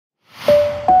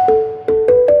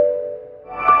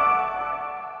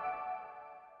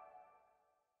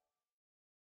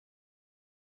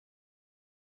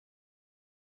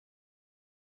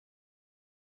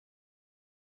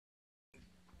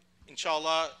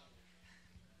Inshallah,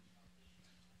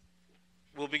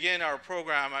 we'll begin our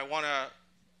program. I want to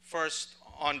first,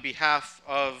 on behalf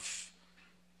of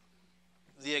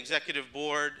the executive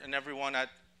board and everyone at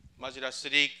Masjid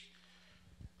As-Siddiq,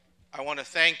 I want to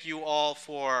thank you all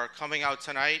for coming out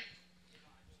tonight.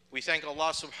 We thank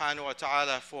Allah subhanahu wa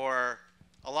ta'ala for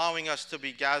allowing us to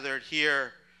be gathered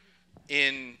here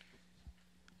in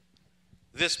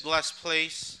this blessed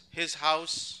place, His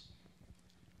house,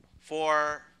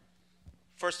 for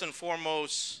first and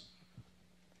foremost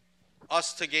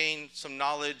us to gain some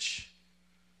knowledge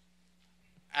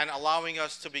and allowing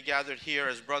us to be gathered here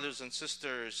as brothers and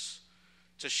sisters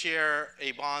to share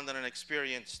a bond and an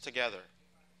experience together.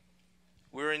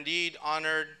 We're indeed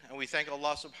honored, and we thank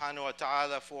Allah subhanahu wa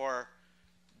ta'ala for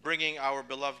bringing our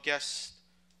beloved guests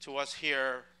to us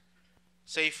here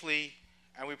safely,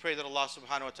 and we pray that Allah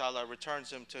subhanahu wa ta'ala returns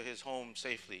him to his home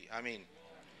safely. Ameen.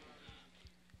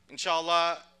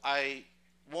 Inshallah, I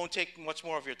won't take much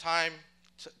more of your time.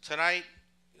 Tonight,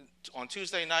 on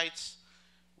Tuesday nights,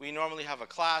 we normally have a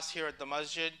class here at the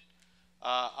masjid.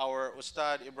 Our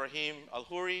Ustadh Ibraheem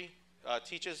Al-Hoori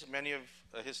teaches. Many of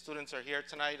his students are here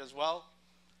tonight as well.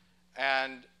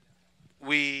 And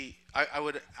I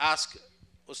would ask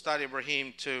Ustadh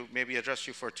Ibraheem to maybe address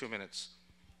you for 2 minutes.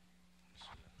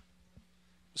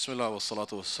 Bismillah wa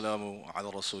salatu wa salamu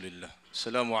ala rasulillah.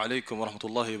 Assalamu alaikum wa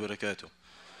rahmatullahi wa barakatuh.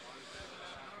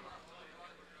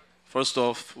 First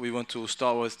off, we want to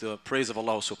start with the praise of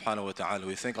Allah subhanahu wa ta'ala.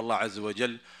 We thank Allah azza wa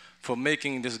jal for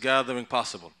making this gathering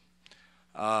possible.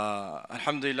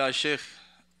 Alhamdulillah, Shaykh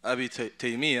Abu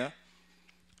Taymiyyah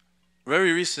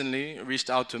very recently reached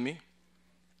out to me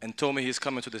and told me he's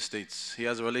coming to the States. He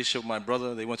has a relationship with my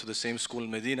brother. They went to the same school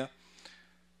in Medina.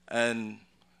 And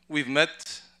we've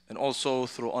met, and also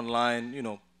through online,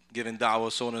 giving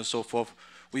da'wah, so on and so forth.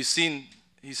 He's seen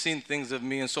things of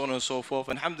me and so on and so forth.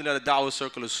 And alhamdulillah, the da'wah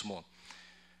circle is small.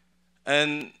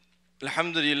 And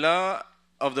alhamdulillah,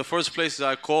 of the first places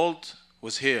I called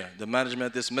was here, the management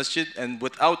of this masjid. And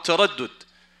without taraddud,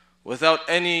 without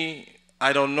any,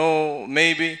 I don't know,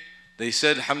 maybe, they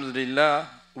said, alhamdulillah,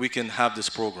 we can have this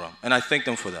program. And I thank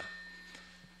them for that.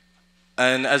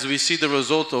 And as we see the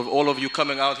result of all of you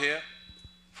coming out here,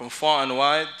 from far and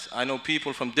wide, I know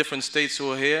people from different states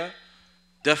who are here,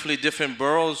 definitely different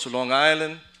boroughs, Long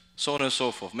Island, so on and so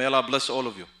forth. May Allah bless all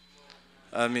of you.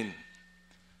 Ameen.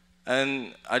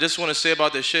 And I just want to say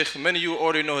about the Shaykh, many of you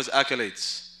already know his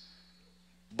accolades,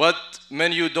 but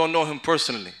many of you don't know him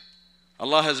personally.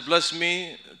 Allah has blessed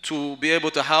me to be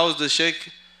able to house the Shaykh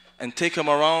and take him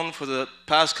around for the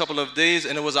past couple of days,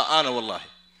 and it was an honor, wallahi.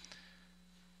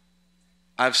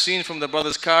 I've seen from the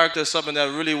brother's character something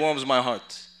that really warms my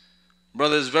heart.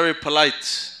 Brother is very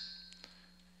polite,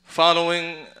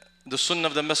 following the sunnah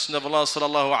of the Messenger of Allah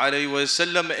sallallahu alayhi wa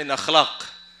sallam in akhlaq.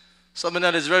 Something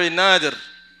that is very nadir,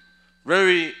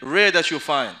 very rare that you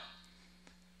find.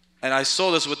 And I saw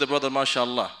this with the brother,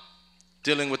 mashallah,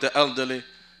 dealing with the elderly,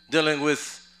 dealing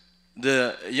with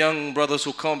the young brothers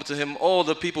who come to him, all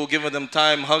the people giving them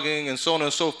time, hugging and so on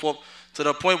and so forth, to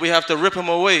the point we have to rip him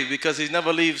away because he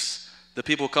never leaves the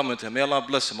people coming to him. May Allah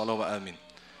bless him. Allahumma ameen.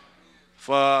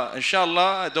 For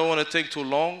inshallah, I don't want to take too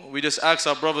long. We just ask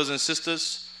our brothers and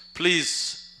sisters,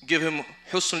 please give him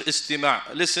husn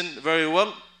istima'. Listen very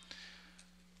well.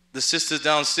 The sisters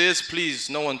downstairs, please,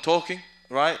 no one talking,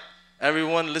 right?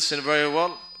 Everyone listen very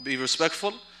well, be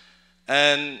respectful.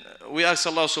 And we ask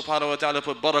Allah subhanahu wa ta'ala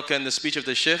to put barakah in the speech of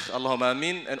the Shaykh, Allahumma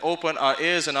ameen, and open our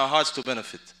ears and our hearts to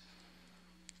benefit.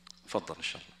 Faddal,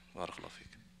 inshallah. Barakallahu feek.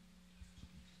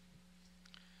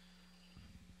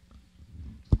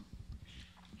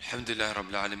 Alhamdulillah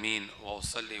Rabbil Alameen, wa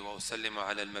usalli wa usallimu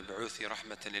ala al-mab'uthi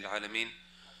rahmatan lil alameen,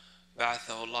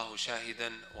 ba'athahu Allahu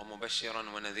shahidan wa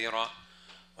mubashiran wa nadhira,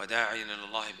 wa da'iyan ila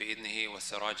Allah bi'idnihi wa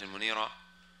sirajan munira.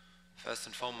 First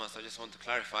and foremost, I just want to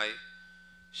clarify,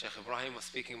 Shaykh Ibrahim was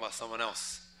speaking about someone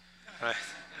else, right?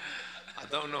 I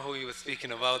don't know who he was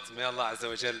speaking about. May Allah Azza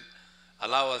wa Jal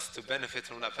allow us to benefit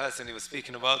from that person he was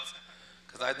speaking about,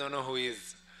 because I don't know who he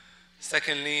is.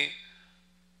 Secondly,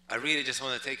 I really just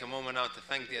want to take a moment now to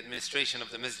thank the administration of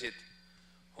the masjid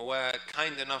who were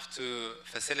kind enough to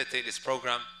facilitate this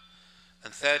program.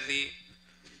 And thirdly,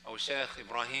 our Shaykh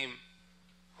Ibrahim,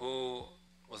 who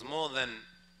was more than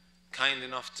kind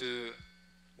enough to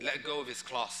let go of his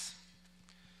class.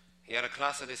 He had a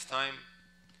class at this time,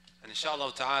 and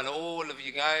inshallah ta'ala, all of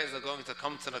you guys are going to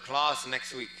come to the class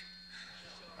next week,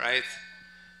 right?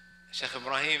 Shaykh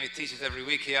Ibrahim, he teaches every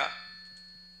week here,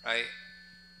 right?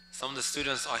 Some of the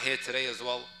students are here today as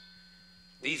well.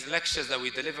 These lectures that we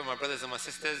deliver, my brothers and my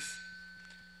sisters,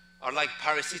 are like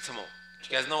paracetamol. Do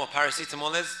you guys know what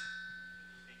paracetamol is?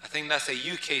 I think that's a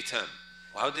UK term.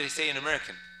 How did he say in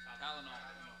American?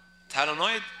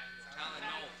 Talanoid?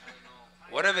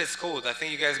 Whatever it's called, I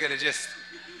think you guys get a gist.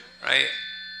 Right?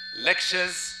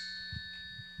 Lectures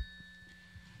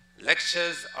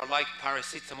are like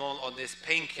paracetamol or this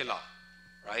painkiller.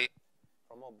 Right?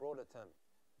 From a broader term.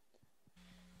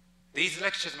 These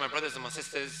lectures, my brothers and my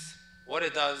sisters, what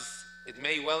it does, it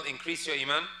may well increase your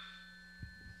iman.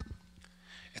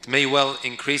 It may well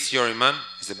increase your iman.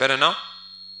 Is it better now?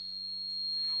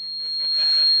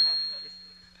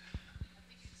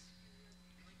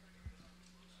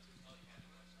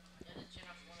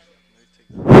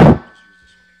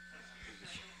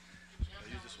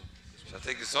 Shall I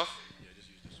take this off? Yeah, just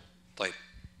use this one. طيب.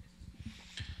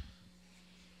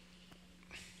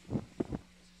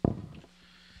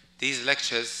 These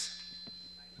lectures.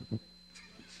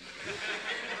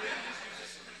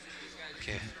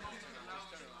 Okay.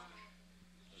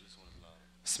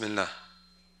 Bismillah.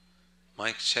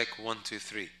 Mic check 1 2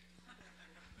 3.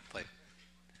 طيب.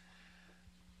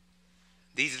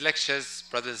 These lectures,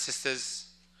 brothers and sisters,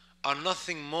 are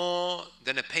nothing more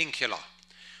than a painkiller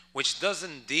which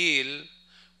doesn't deal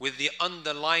with the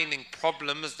underlying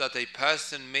problems that a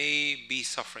person may be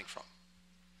suffering from.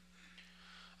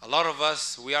 A lot of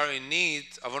us, we are in need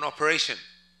of an operation.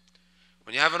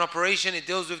 When you have an operation, it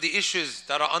deals with the issues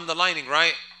that are underlying,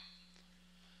 right?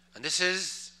 And this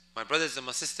is, my brothers and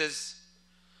my sisters,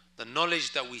 the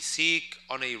knowledge that we seek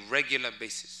on a regular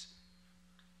basis.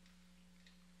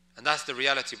 And that's the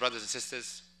reality, brothers and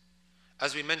sisters.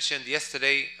 As we mentioned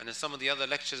yesterday and in some of the other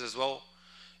lectures as well,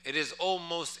 it is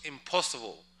almost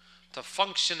impossible to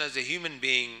function as a human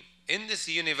being in this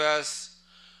universe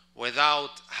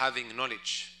without having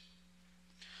knowledge.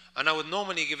 And I would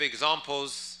normally give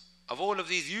examples of all of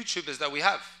these YouTubers that we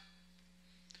have.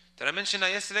 Did I mention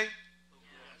that yesterday? Yes.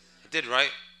 I did,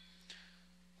 right?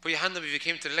 Put your hand up if you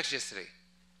came to the lecture yesterday.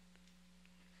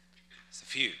 It's a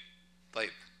few.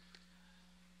 Like,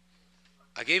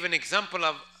 I gave an example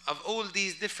of all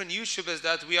these different YouTubers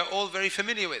that we are all very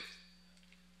familiar with.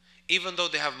 Even though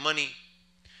they have money,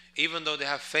 even though they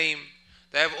have fame,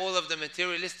 they have all of the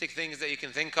materialistic things that you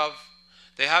can think of.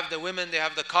 They have the women, they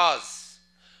have the cars.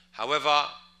 However,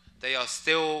 they are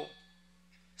still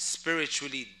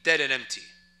spiritually dead and empty.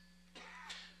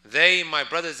 They, my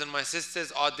brothers and my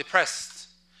sisters, are depressed.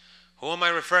 Who am I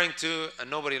referring to? And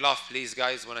nobody laugh, please,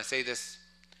 guys, when I say this.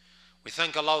 We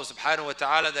thank Allah subhanahu wa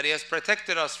ta'ala that He has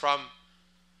protected us from,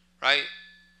 right,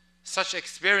 such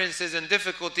experiences and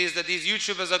difficulties that these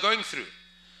YouTubers are going through.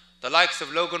 The likes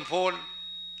of Logan Paul,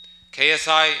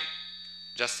 KSI,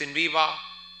 Justin Bieber,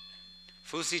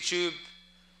 Fusi Tube,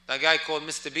 that guy called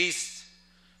Mr. Beast.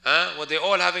 What they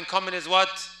all have in common is what?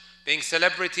 Being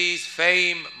celebrities,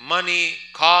 fame, money,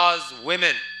 cars,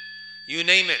 women, you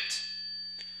name it.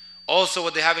 Also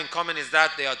what they have in common is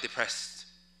that they are depressed.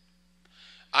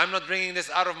 I'm not bringing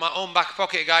this out of my own back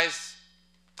pocket, guys.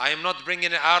 I am not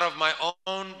bringing it out of my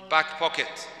own back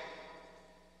pocket.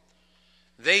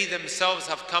 They themselves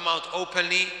have come out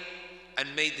openly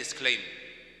and made this claim.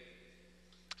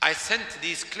 I sent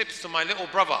these clips to my little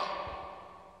brother,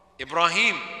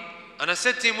 Ibrahim, and I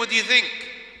said to him, what do you think?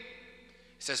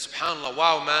 He says, SubhanAllah,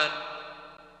 wow, man.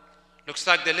 Looks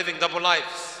like they're living double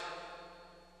lives.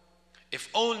 If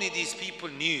only these people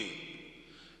knew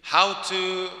how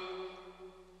to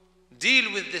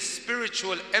deal with the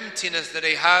spiritual emptiness that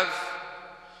they have,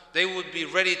 they would be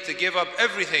ready to give up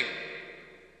everything.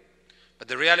 But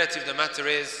the reality of the matter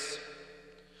is,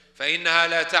 فَإِنَّهَا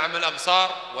لَا تَعْمَى الْأَبْصَارِ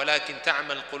وَلَكِنْ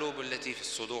تَعْمَى الْقُلُوبُ الَّتِي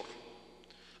فِي الصُّدُورِ.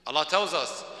 Allah tells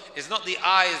us, it's not the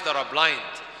eyes that are blind.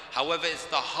 However, it's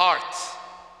the heart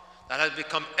that has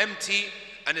become empty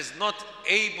and is not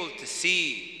able to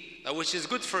see that which is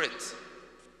good for it.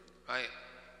 Right?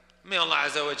 May Allah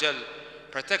Azza wa Jal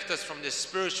protect us from this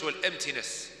spiritual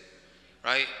emptiness.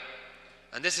 Right?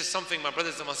 And this is something, my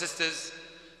brothers and my sisters,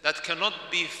 that cannot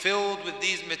be filled with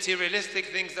these materialistic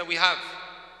things that we have.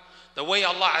 The way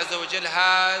Allah Azza wa Jal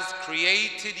has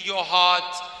created your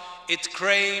heart, it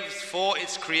craves for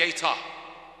its creator.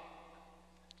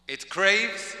 It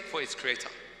craves for its creator.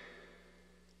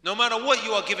 No matter what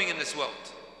you are giving in this world.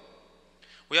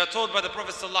 We are told by the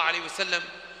Prophet ﷺ,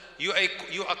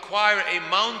 you acquire a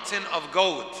mountain of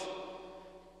gold.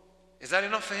 Is that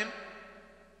enough for him?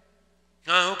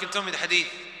 Who can tell me the hadith?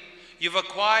 You've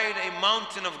acquired a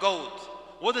mountain of gold.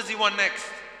 What does he want next?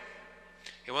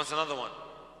 He wants another one.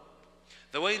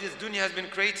 The way this dunya has been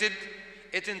created,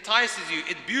 it entices you,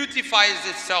 it beautifies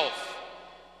itself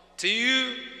to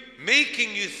you,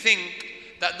 making you think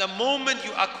that the moment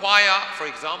you acquire, for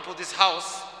example, this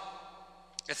house,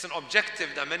 it's an objective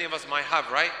that many of us might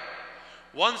have, right?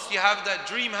 Once you have that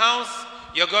dream house,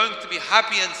 you're going to be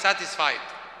happy and satisfied.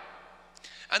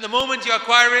 And the moment you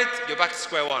acquire it, you're back to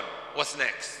square one. What's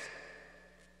next?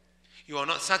 You are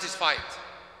not satisfied.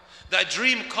 That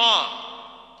dream car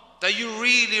that you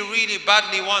really, really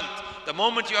badly want, the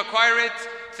moment you acquire it,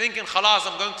 thinking, khalas,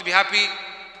 I'm going to be happy,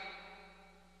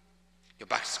 you're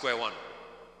back to square one.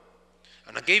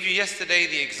 And I gave you yesterday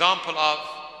the example of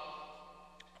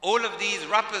all of these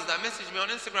rappers that messaged me on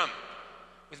Instagram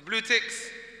with blue ticks,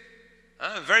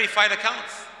 verified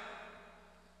accounts.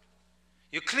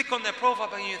 You click on their profile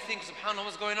and you think, subhanAllah,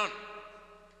 what's going on?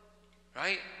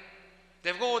 Right?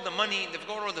 They've got all the money, they've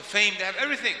got all the fame, they have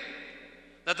everything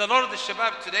that a lot of the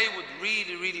shabab today would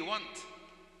really, really want.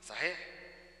 Sahih?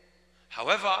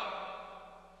 However,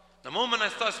 the moment I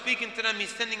start speaking to them,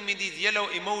 he's sending me these yellow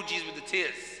emojis with the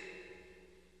tears.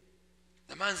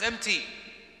 The man's empty.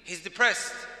 He's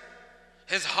depressed.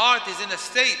 His heart is in a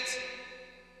state.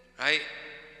 Right?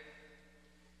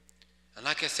 And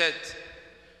like I said,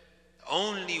 the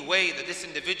only way that this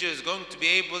individual is going to be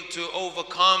able to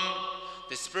overcome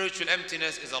the spiritual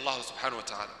emptiness is Allah subhanahu wa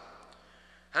ta'ala.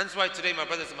 Hence why today, my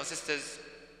brothers and my sisters,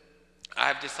 I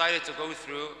have decided to go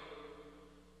through,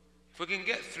 if we can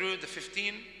get through the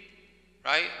 15,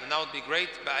 right, then that would be great,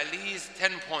 but at least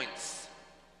 10 points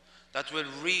that will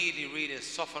really, really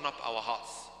soften up our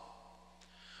hearts.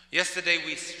 Yesterday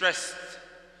we stressed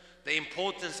the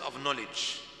importance of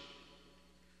knowledge.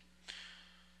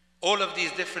 All of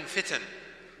these different fitan,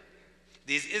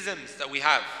 these isms that we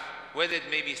have, whether it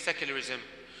may be secularism,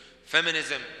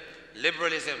 feminism,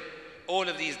 liberalism, all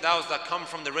of these doubts that come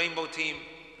from the rainbow team,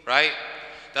 right,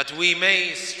 that we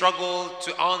may struggle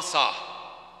to answer.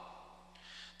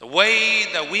 The way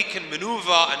that we can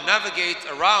maneuver and navigate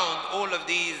around all of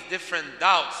these different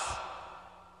doubts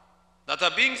that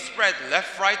are being spread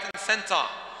left, right and center,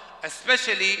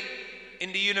 especially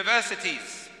in the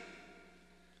universities,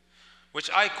 which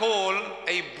I call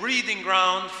a breeding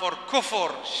ground for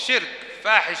kufr, shirk,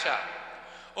 fahisha,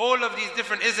 all of these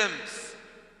different isms.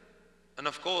 And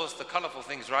of course, the colorful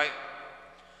things, right?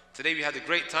 Today we had a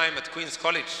great time at Queen's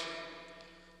College.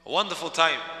 A wonderful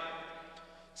time.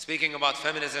 Speaking about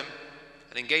feminism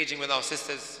and engaging with our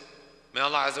sisters. May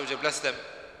Allah Azza wa Jalla bless them.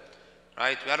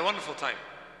 Right? We had a wonderful time.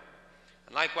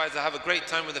 And likewise, I have a great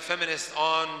time with the feminists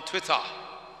on Twitter.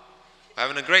 We're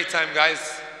having a great time,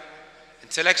 guys.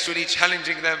 Intellectually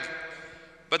challenging them.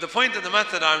 But the point of the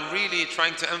matter that I'm really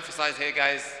trying to emphasize here,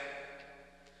 guys,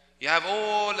 you have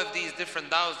all of these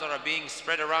different doubts that are being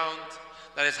spread around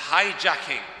that is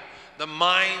hijacking the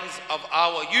minds of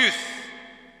our youth,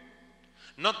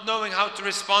 not knowing how to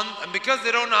respond, and because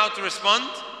they don't know how to respond,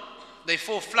 they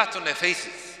fall flat on their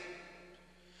faces.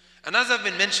 And as I've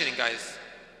been mentioning, guys,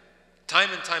 time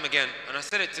and time again, and I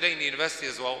said it today in the university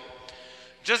as well,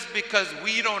 just because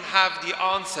we don't have the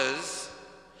answers,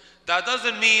 that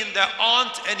doesn't mean there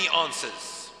aren't any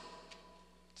answers.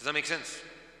 Does that make sense?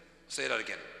 Say that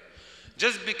again.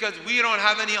 Just because we don't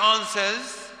have any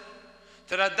answers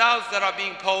to the doubts that are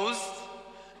being posed,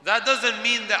 that doesn't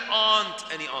mean there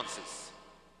aren't any answers.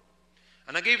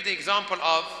 And I gave the example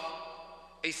of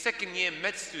a second-year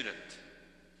med student,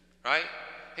 right?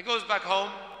 He goes back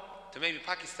home to maybe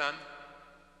Pakistan,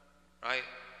 right?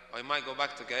 Or he might go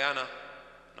back to Guyana.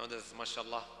 No, there's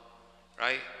mashallah,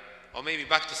 right? Or maybe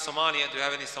back to Somalia. Do we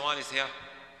have any Somalis here?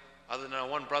 Other than our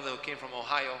one brother who came from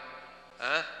Ohio.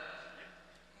 Huh?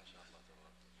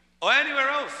 Or anywhere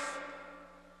else,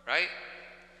 right?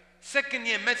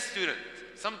 Second-year med student.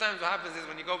 Sometimes what happens is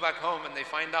when you go back home and they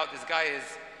find out this guy is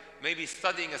maybe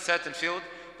studying a certain field,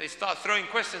 they start throwing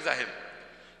questions at him.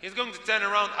 He's going to turn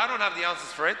around, I don't have the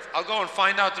answers for it, I'll go and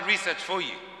find out and research for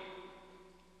you.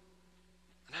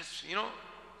 And that's,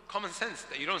 common sense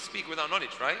that you don't speak without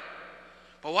knowledge, right?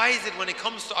 But why is it when it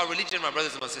comes to our religion, my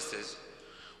brothers and my sisters,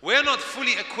 we're not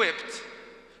fully equipped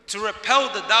to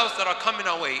repel the doubts that are coming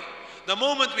our way? The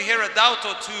moment we hear a doubt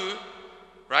or two,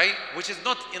 right, which is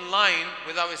not in line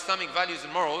with our Islamic values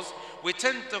and morals, we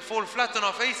tend to fall flat on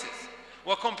our faces.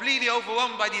 We're completely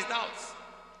overwhelmed by these doubts.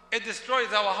 It destroys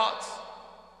our hearts.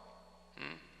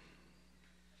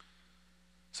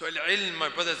 So al-ilm, my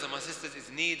brothers and my sisters, is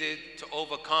needed to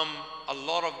overcome a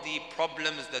lot of the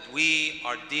problems that we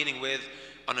are dealing with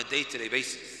on a day-to-day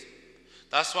basis.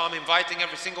 That's why I'm inviting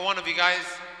every single one of you guys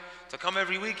to come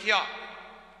every week here.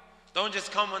 Don't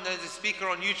just come when there's a speaker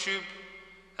on YouTube,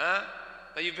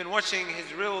 that you've been watching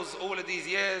his reels all of these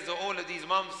years or all of these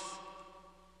months.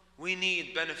 We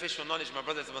need beneficial knowledge, my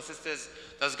brothers and my sisters,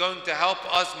 that's going to help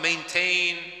us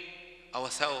maintain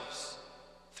ourselves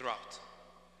throughout.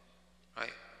 Right?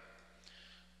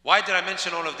 Why did I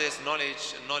mention all of this?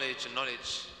 Knowledge and knowledge and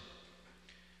knowledge.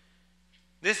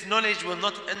 This knowledge will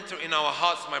not enter in our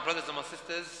hearts, my brothers and my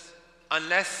sisters,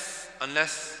 unless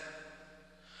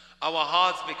our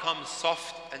hearts become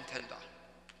soft and tender.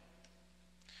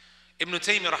 Ibn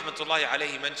Taymiyyah rahmatullahi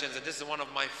alayhi mentions, and this is one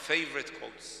of my favorite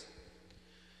quotes.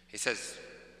 He says,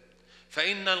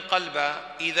 فَإِنَّ الْقَلْبَ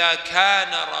إِذَا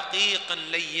كَانَ رَقِيقًا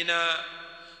لَيِّنًا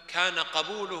كَانَ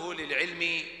قَبُولُهُ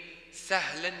لِلْعِلْمِ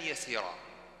سَهْلًا يَسِيرًا.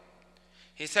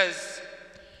 He says,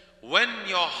 when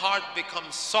your heart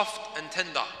becomes soft and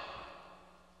tender,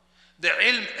 the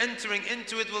ilm entering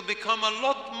into it will become a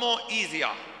lot more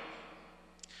easier.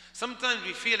 Sometimes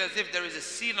we feel as if there is a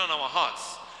seal on our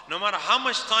hearts. No matter how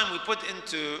much time we put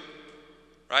into,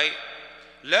 right,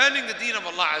 learning the deen of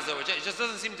Allah Azza wa Jalla, it just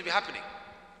doesn't seem to be happening.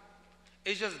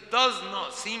 It just does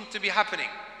not seem to be happening.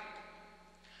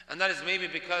 And that is maybe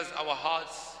because our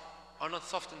hearts are not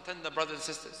soft and tender, brothers and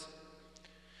sisters.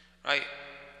 Right?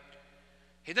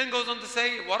 He then goes on to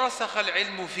say, وَرَسَخَ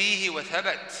الْعِلْمُ فِيهِ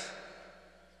وَثَبَتْ.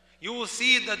 You will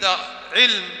see that the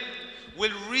ilm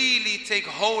will really take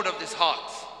hold of this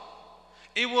heart.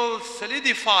 It will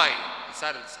solidify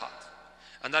inside of his heart.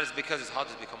 And that is because his heart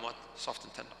has become what? Soft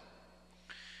and tender.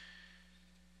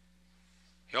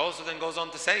 He also then goes on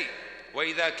to say,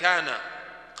 وَإِذَا كَانَ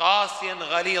قَاسِيًا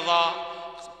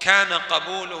غَلِيظًا كَانَ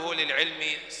قَبُولُهُ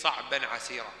لِلْعِلْمِ صَعْبًا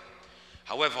عَسِيرًا.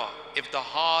 However, if the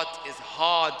heart is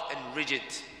hard and rigid,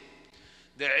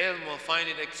 the ilm will find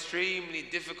it extremely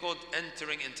difficult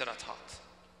entering into that heart.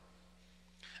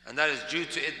 And that is due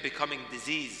to it becoming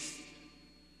diseased.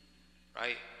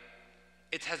 Right?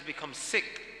 It has become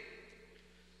sick.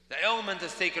 The ailment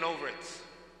has taken over it.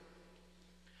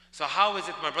 So how is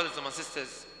it, my brothers and my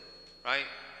sisters, right,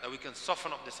 that we can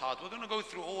soften up this heart? We're going to go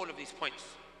through all of these points.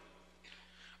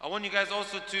 I want you guys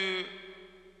also to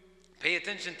pay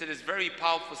attention to this very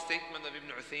powerful statement of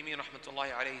Ibn Uthaymeen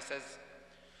rahmatullahi alayhi. He says,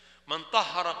 من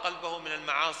طهر قلبه من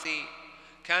المعاصي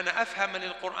كان أفهم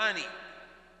للقرآن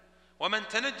ومن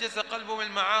تنجس قلبه من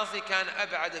المعاصي كان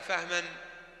أبعد فهما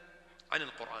عن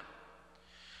القرآن.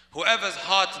 Whoever's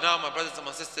heart now, my brothers and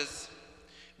my sisters,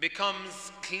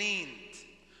 becomes cleaned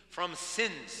from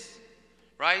sins,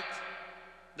 right?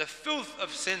 The filth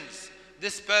of sins,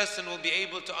 this person will be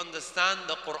able to understand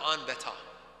the Qur'an better.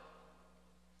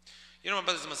 You know, my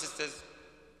brothers and my sisters,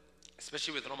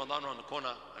 especially with Ramadan around the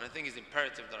corner, and I think it's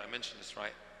imperative that I mention this,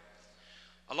 right?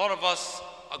 A lot of us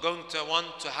are going to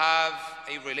want to have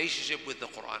a relationship with the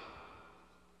Qur'an.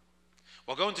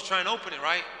 We're going to try and open it,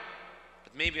 right?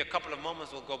 But maybe a couple of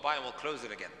moments will go by and we'll close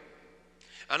it again.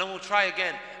 And then we'll try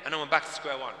again, and then we're back to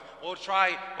square one. We'll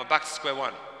try, we're back to square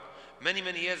one. Many,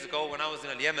 many years ago, when I was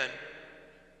in Yemen,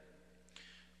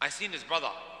 I seen this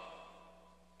brother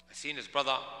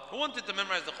who wanted to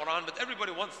memorize the Quran, but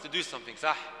everybody wants to do something,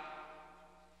 sah?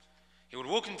 He would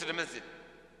walk into the masjid.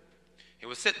 He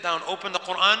would sit down, open the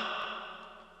Quran.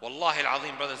 Wallahi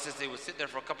al-azim, brothers and sisters, he would sit there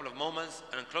for a couple of moments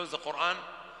and then close the Quran,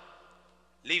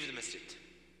 leave the masjid.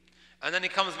 And then he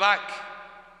comes back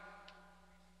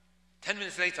 10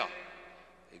 minutes later,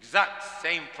 exact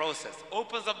same process.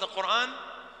 Opens up the Quran,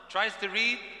 tries to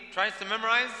read, tries to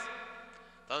memorize,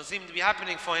 doesn't seem to be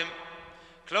happening for him.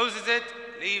 Closes it,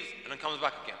 leaves, and then comes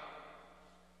back again.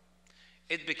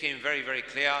 It became very, very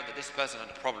clear that this person had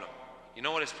a problem. You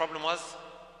know what his problem was?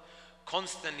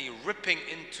 Constantly ripping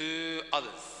into others.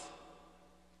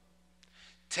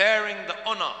 Tearing the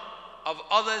honor of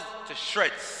others to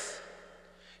shreds.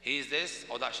 He is this,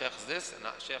 or that Shaykh is this, and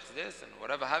that Shaykh is this, and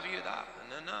whatever have you, that,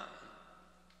 and then that.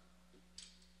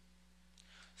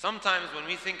 Sometimes when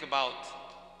we think about,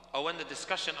 or when the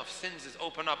discussion of sins is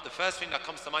open up, the first thing that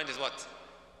comes to mind is what?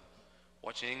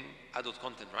 Watching adult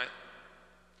content, right?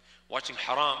 Watching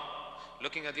haram,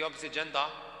 looking at the opposite gender.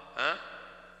 Huh?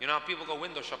 You know how people go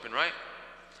window shopping, right?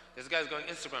 This guy's going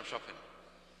Instagram shopping.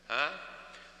 Huh?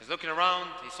 He's looking around,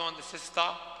 he saw the sister,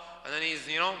 and then he's,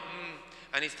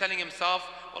 and he's telling himself,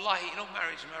 Wallahi,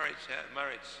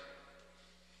 marriage.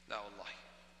 La wallahi.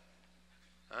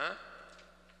 Huh?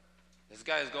 This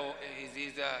guy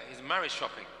he's marriage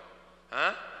shopping.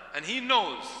 Huh? And he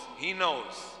knows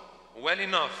well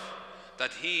enough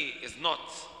that he is not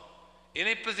in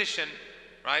a position,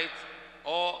 right?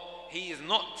 Or he is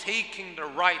not taking the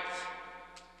right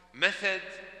method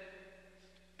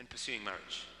in pursuing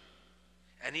marriage.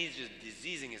 And he's just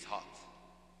diseasing his heart.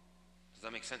 Does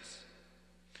that make sense?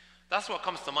 That's what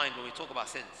comes to mind when we talk about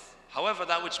sins. However,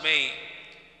 that which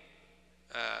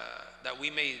that we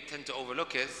may tend to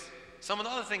overlook is some of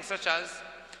the other things, such as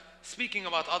speaking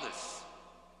about others.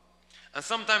 And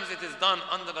sometimes it is done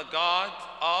under the guard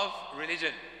of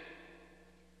religion.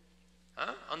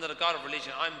 Under the guard of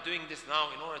religion. I'm doing this now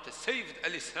in order to save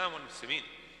al-Islam wal-Muslimin.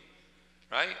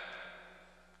 Right?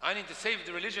 I need to save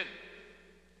the religion.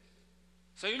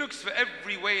 So he looks for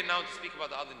every way now to speak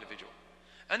about the other individual.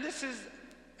 And this is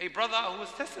a brother who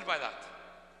was tested by that.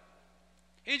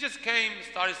 He just came,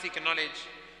 started seeking knowledge.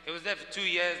 He was there for 2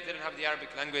 years, didn't have the Arabic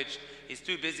language. He's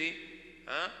too busy.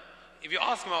 If you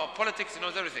ask him about politics, he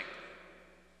knows everything.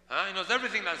 He knows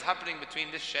everything that's happening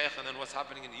between this Shaykh and then what's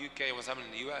happening in the UK, what's happening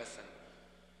in the US. And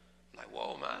I'm like,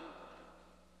 whoa, man.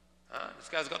 This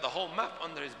guy's got the whole map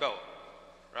under his belt,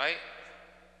 right?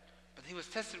 But he was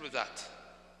tested with that,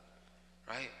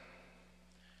 right?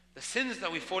 The sins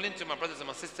that we fall into, my brothers and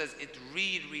my sisters, it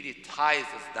really, really ties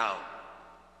us down.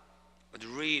 It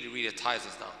really, really ties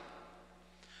us down.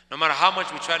 No matter how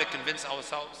much we try to convince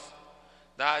ourselves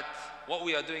that what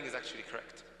we are doing is actually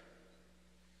correct.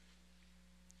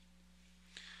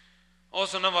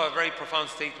 Also, another very profound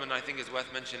statement I think is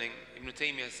worth mentioning. Ibn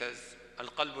Taymiyyah says,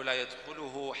 القلب لا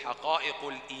يدخله حقائق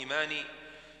الإيمان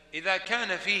إذا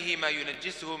كان فيه ما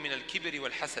ينجسه من الكبر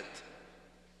والحسد.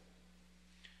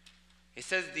 He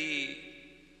says the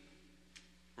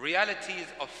realities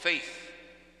of faith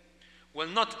will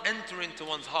not enter into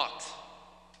one's heart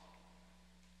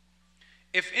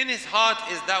if in his heart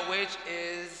is that which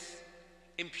is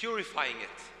impurifying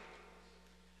it.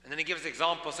 And then he gives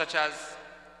examples such as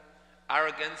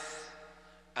arrogance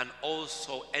and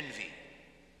also envy.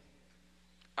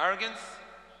 Arrogance,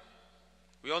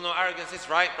 we all know arrogance is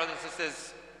right, brothers and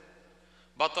sisters.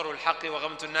 بطر الحق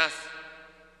وغمت الناس,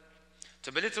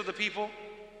 to belittle the people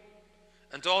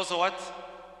and to also what?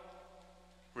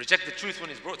 Reject the truth when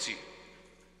it's brought to you.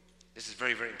 This is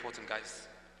very, very important, guys.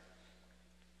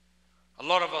 A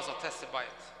lot of us are tested by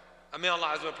it. And may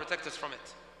Allah Azza wa protect us from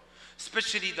it.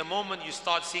 Especially the moment you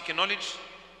start seeking knowledge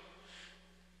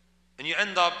and you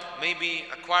end up maybe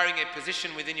acquiring a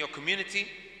position within your community.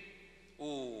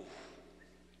 Ooh.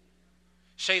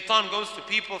 Shaitan goes to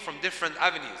people from different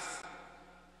avenues,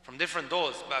 from different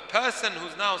doors. But a person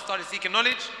who's now started seeking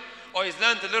knowledge, or he's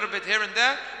learned a little bit here and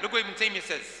there, look what Ibn Taymiyyah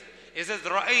says. He says,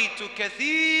 رَأَيْتُ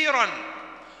كَثِيرًا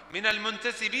مِنَ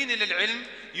الْمُنْتَسِبِينَ لِلْعِلْمِ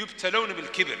يُبْتَلَوْنَ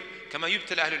بِالْكِبْرِ كَمَا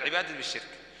يُبْتَلَ أَهْلُ الْعِبَادِ بِالشِّرْكِ.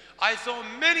 I saw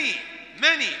many,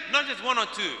 not just one or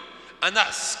two, and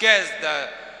that scares the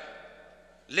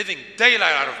living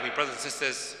daylight out of me, brothers and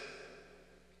sisters.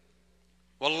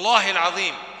 Wallahi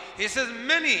al-Azim. He says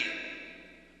many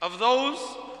of those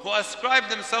who ascribe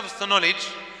themselves to knowledge,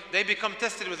 they become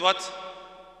tested with what?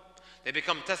 They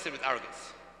become tested with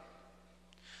arrogance.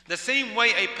 The same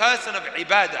way a person of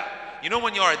ibadah, you know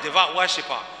when you're a devout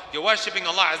worshipper, you're worshipping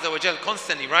Allah Azza wa Jal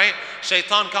constantly, right?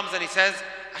 Shaitan comes and he says,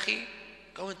 Akhi,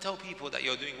 go and tell people that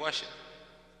you're doing worship.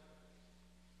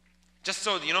 Just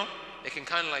so, you know, they can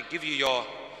kind of like give you your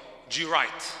due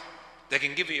right. They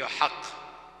can give you your haqq.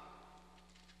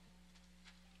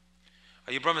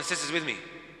 Are you brothers and sisters with me?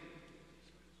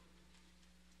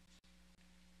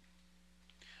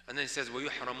 And then he says,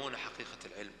 وَيُحْرَمُونَ حَقِيقَةَ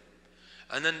الْعِلْمِ.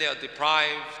 And then they are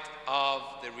deprived of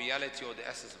the reality or the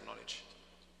essence of knowledge.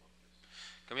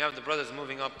 Can we have the brothers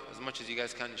moving up as much as you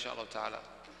guys can, inshallah ta'ala,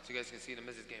 so you guys can see the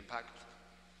masjid getting packed.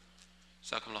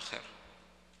 Jazakumullah khair.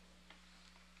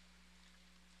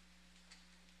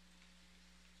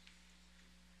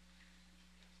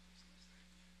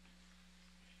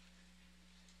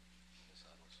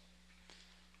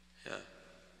 Yeah.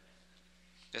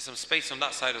 There's some space on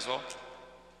that side as well.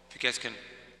 If you guys can,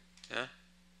 yeah.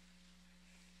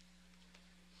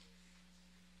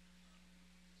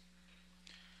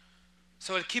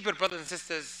 So al-kibr, brothers and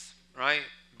sisters, right?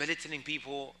 Belittling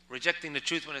people, rejecting the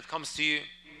truth when it comes to you.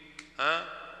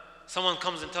 Someone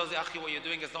comes and tells you, Akhi, what you're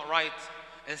doing is not right.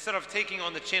 Instead of taking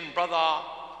on the chin, brother,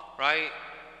 right?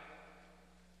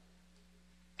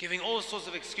 Giving all sorts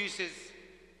of excuses,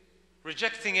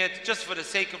 rejecting it just for the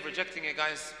sake of rejecting it,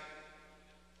 guys.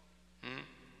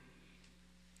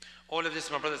 All of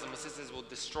this, my brothers and my sisters, will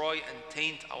destroy and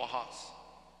taint our hearts,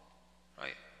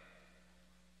 right?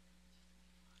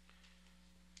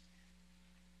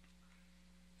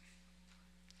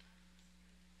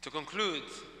 To conclude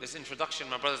this introduction,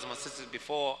 my brothers and my sisters,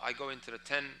 before I go into the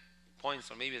 10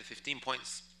 points or maybe the 15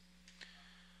 points,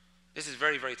 this is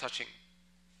very, very touching.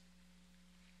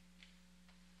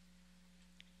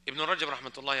 Ibn Rajab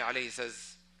rahmatullahi alayhi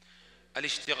says,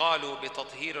 الاشتغال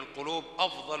بتطهير القلوب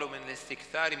أفضل من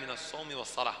الاستكثار من الصوم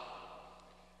والصلاة.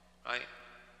 Right?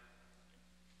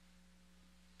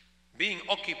 Being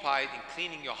occupied in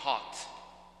cleaning your heart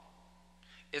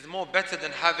is more better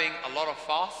than having a lot of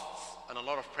fasts and a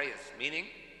lot of prayers. Meaning,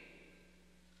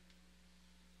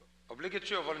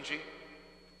 obligatory or voluntary?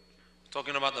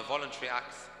 Talking about the voluntary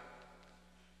acts.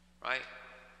 Right?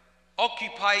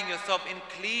 Occupying yourself in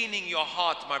cleaning your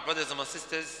heart, my brothers and my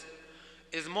sisters,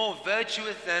 is more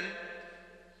virtuous than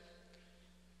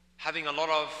having a lot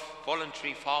of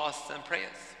voluntary fasts and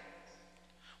prayers,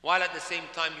 while at the same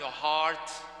time your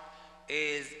heart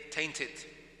is tainted.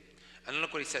 And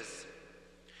look what he says.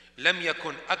 لم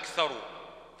يكن أكثر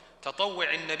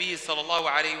تطوع النبي صلى الله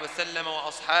عليه وسلم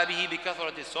وأصحابه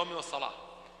بكثرة الصوم والصلاة.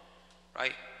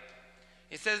 Right?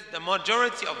 He says the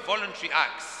majority of voluntary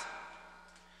acts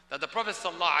that the Prophet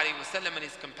صلى الله عليه وسلم and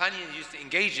his companions used to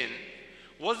engage in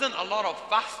wasn't a lot of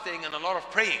fasting and a lot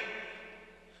of praying,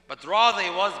 but rather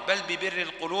it was بل ببر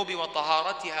القلوب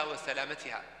وطهارتها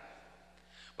وسلامتها.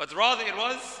 But rather it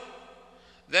was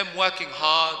them working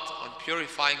hard on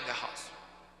purifying their hearts.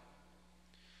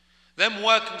 Them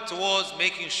working towards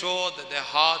making sure that their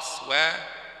hearts were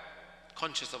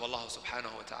conscious of Allah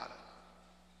subhanahu wa ta'ala.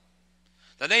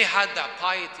 That they had that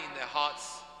piety in their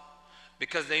hearts,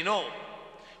 because they know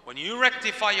when you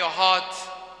rectify your heart,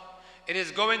 it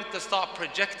is going to start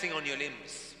projecting on your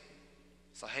limbs.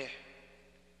 Sahih.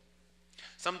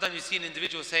 Sometimes you see an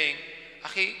individual saying,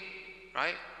 Akhi,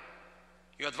 right?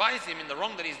 You advise him in the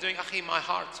wrong that he's doing. Akhi, my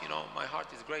heart, my heart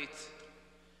is great.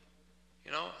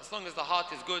 As long as the heart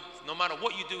is good, no matter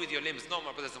what you do with your limbs. No,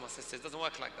 my brothers and my sisters, it doesn't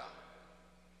work like that.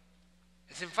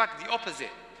 It's in fact the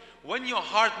opposite. When your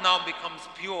heart now becomes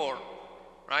pure,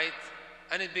 right,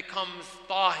 and it becomes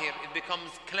tahir, it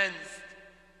becomes cleansed,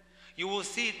 you will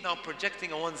see it now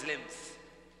projecting on one's limbs.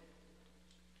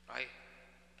 Right?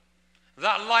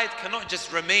 That light cannot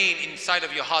just remain inside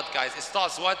of your heart, guys. It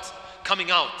starts what?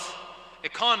 Coming out.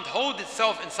 It can't hold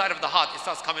itself inside of the heart. It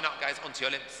starts coming out, guys, onto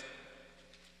your limbs.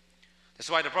 That's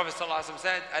why the Prophet ﷺ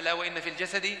said, ألا وإن في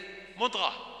الجسد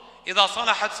مضغة إذا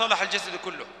صلحت صلح الجسد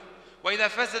كله وإذا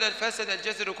فسدت فسد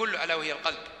الجسد كله ألا وهي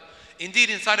القلب.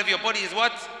 Indeed, inside of your body is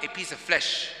what? A piece of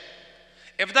flesh.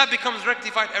 If that becomes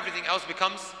rectified, everything else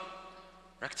becomes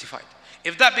rectified.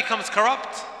 If that becomes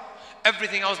corrupt,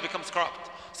 everything else becomes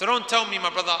corrupt. So don't tell me, my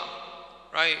brother,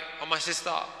 right, or my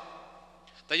sister,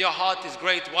 that your heart is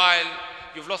great while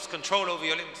you've lost control over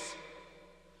your limbs.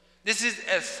 This is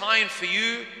a sign for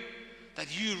you that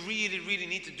you really, really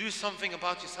need to do something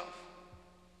about yourself.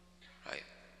 Right?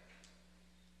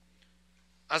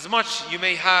 As much you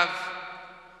may have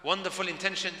wonderful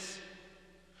intentions,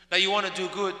 that you want to do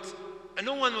good, and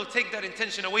no one will take that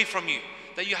intention away from you,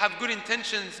 that you have good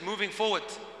intentions moving forward.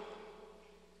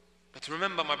 But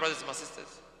remember, my brothers and my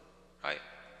sisters, right?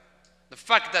 The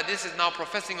fact that this is now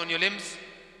professing on your limbs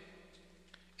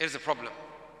is a problem.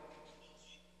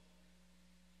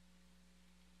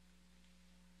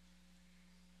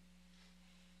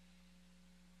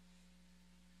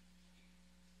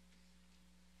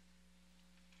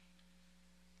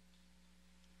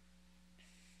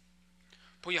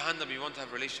 Put your hand up if you want to have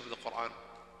a relationship with the Qur'an.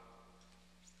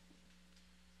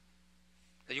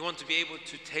 That you want to be able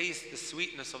to taste the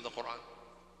sweetness of the Qur'an.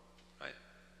 Right?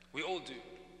 We all do.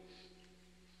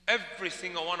 Every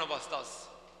single one of us does.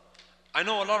 I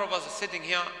know a lot of us are sitting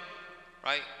here,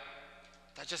 right,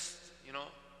 that just,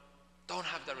 don't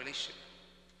have that relationship.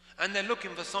 And they're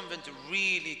looking for something to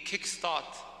really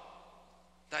kickstart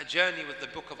that journey with the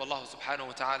book of Allah subhanahu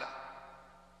wa ta'ala.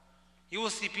 You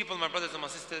will see people, my brothers and my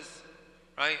sisters,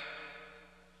 right,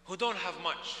 who don't have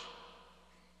much,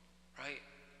 right?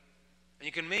 And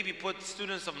you can maybe put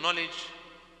students of knowledge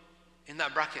in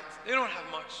that bracket. They don't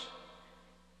have much.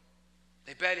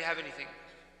 They barely have anything,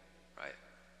 right?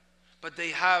 But they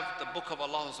have the book of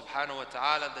Allah subhanahu wa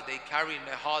ta'ala that they carry in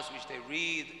their hearts, which they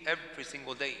read every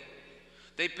single day.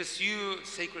 They pursue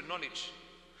sacred knowledge,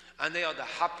 and they are the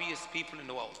happiest people in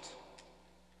the world.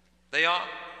 They are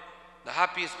the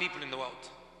happiest people in the world.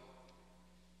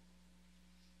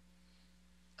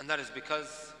 And that is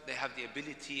because they have the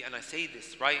ability, and I say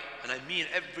this, right, and I mean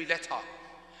every letter,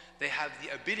 they have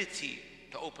the ability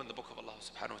to open the book of Allah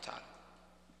subhanahu wa ta'ala.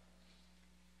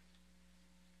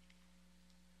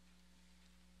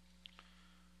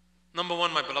 Number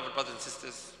one, my beloved brothers and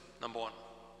sisters, number one.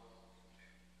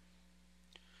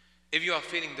 If you are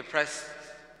feeling depressed,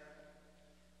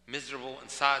 miserable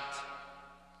and sad,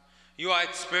 you are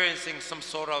experiencing some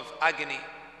sort of agony,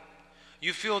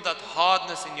 you feel that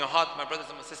hardness in your heart, my brothers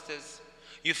and my sisters,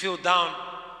 you feel down,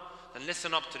 then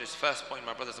listen up to this first point,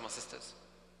 my brothers and my sisters.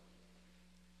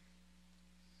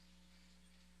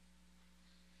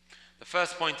 The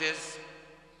first point is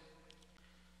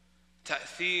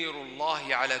تأثير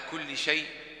الله على كل شيء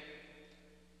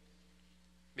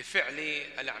بفعل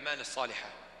الأعمال الصالحة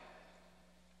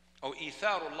أو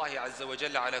إيثار الله عز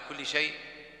وجل على كل شيء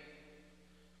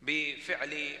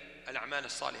بفعل الأعمال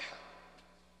الصالحة.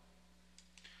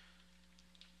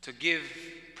 To give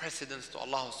precedence to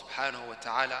Allah subhanahu wa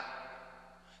ta'ala,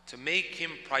 to make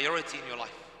Him priority in your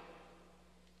life,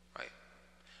 right?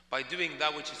 By doing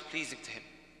that which is pleasing to Him.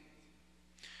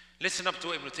 Listen up to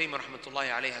what Ibn Taymiyyah rahmatullahi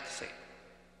alayhi had to say.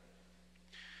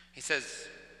 He says,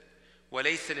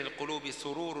 وَلَيْسَ لِلْقُلُوبِ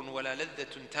سُرُورٌ وَلَا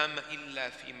لَذَّةٌ تَامَّةٌ إِلَّا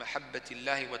فِي مَحَبَّةِ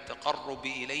اللَّهِ وَالتَّقَرُّبِ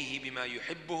إِلَيْهِ بِمَا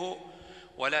يُحِبُّهُ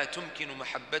وَلَا تُمْكِنُ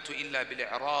مَحَبَّةُ إِلَّا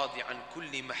بِالْإِعْرَاضِ عَنْ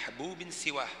كُلِّ مَحْبُوبٍ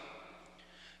سِوَاهُ.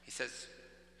 He says,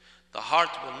 the heart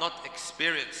will not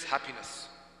experience happiness,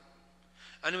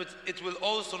 and it will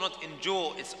also not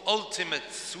enjoy its ultimate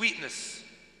sweetness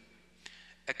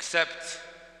except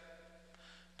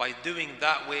by doing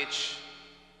that which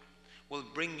will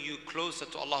bring you closer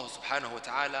to Allah subhanahu wa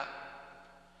ta'ala,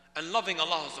 and loving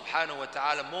Allah subhanahu wa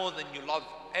ta'ala more than you love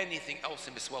anything else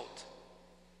in this world.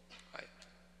 Right?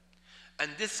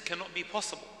 And this cannot be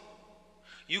possible.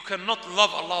 You cannot love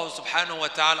Allah subhanahu wa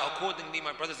ta'ala accordingly,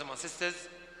 my brothers and my sisters,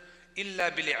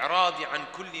 إِلَّا بِالْإِعْرَاضِ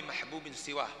عَنْ كُلِّ مَحْبُوبٍ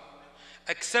سِوَاهُ,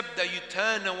 except that you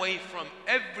turn away from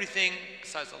everything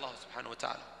besides Allah subhanahu wa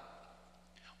ta'ala.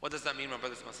 What does that mean, my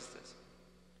brothers and my sisters?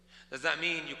 Does that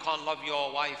mean you can't love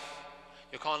your wife?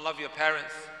 You can't love your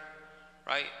parents?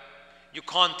 Right? You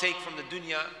can't take from the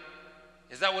dunya?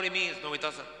 Is that what it means? No, it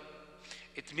doesn't.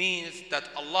 It means that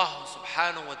Allah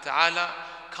subhanahu wa ta'ala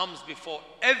comes before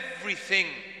everything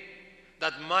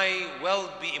that may well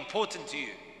be important to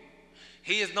you.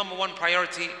 He is number one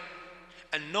priority,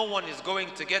 and no one is going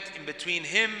to get in between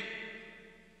him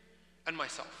and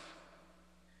myself.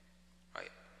 Right?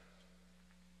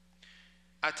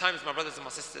 At times, my brothers and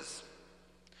my sisters,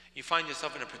 you find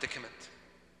yourself in a predicament.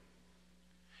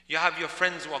 You have your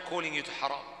friends who are calling you to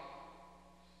haram.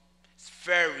 It's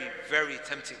very, very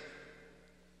tempting.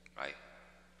 Right?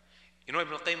 You know,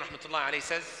 Ibn Qayyim rahmatullahi alayhi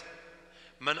says,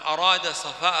 "Man arada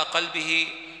safa'a qalbihi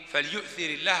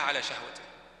falyu'thir Allah ala shahwatih."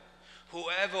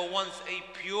 Whoever wants a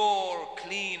pure,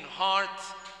 clean heart,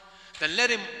 then let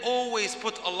him always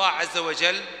put Allah Azza wa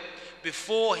Jal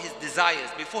before his desires,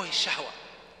 before his shahwa.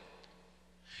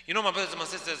 You know, my brothers and my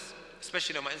sisters,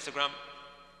 especially on my Instagram,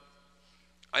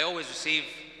 I always receive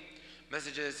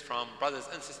messages from brothers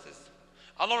and sisters.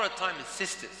 A lot of times,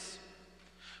 sisters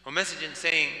who message in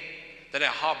saying that they're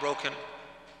heartbroken,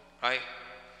 right?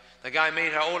 The guy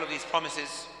made her all of these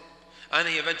promises and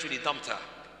he eventually dumped her.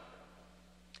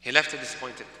 He left her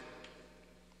disappointed.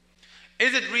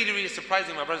 Is it really, really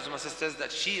surprising, my brothers and my sisters,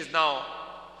 that she is now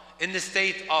in this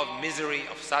state of misery,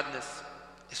 of sadness?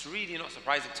 It's really not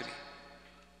surprising to me.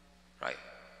 Right?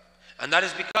 And that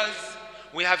is because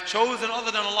we have chosen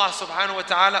other than Allah subhanahu wa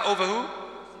ta'ala over who?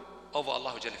 Over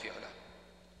Allah Jalla fi'ala.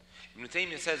 Ibn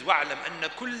Taymiyyah says, وَاعْلَمْ أَنَّ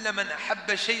كُلَّ مَنْ أَحَبَّ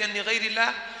شَيْئًا لِغَيْرِ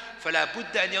اللَّهِ فَلَا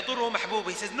بُدَّ أَنْ يَضُرُّهُ مَحْبُوبًا.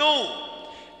 He says, no,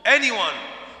 anyone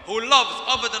who loves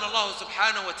other than Allah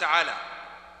subhanahu wa ta'ala,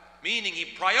 meaning he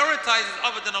prioritizes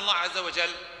other than Allah Azza wa Jal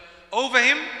over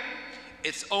him,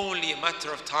 it's only a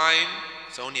matter of time,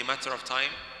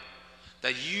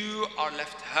 that you are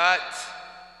left hurt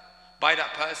by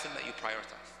that person that you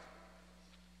prioritized.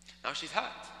 Now she's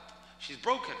hurt, she's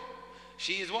broken,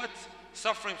 she is what?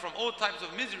 Suffering from all types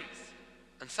of miseries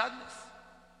and sadness,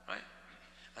 right?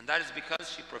 And that is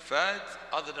because she preferred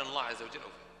other than Allah Azza wa Jal over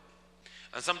him.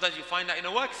 And sometimes you find that in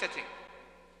a work setting,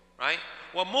 right?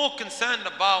 We're more concerned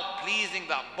about pleasing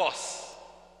that boss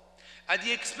at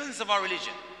the expense of our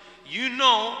religion. You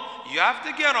know, you have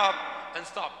to get up and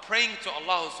start praying to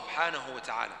Allah subhanahu wa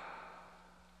ta'ala.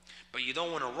 But you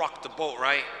don't want to rock the boat,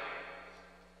 right?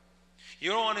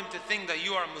 You don't want him to think that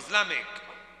you are Muslimic.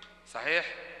 Sahih?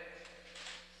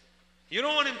 You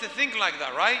don't want him to think like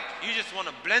that, right? You just want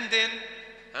to blend in,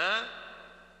 huh?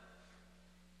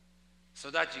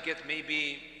 So that you get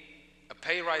maybe a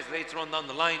pay rise later on down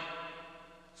the line.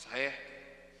 Sahih?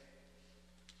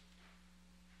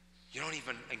 You don't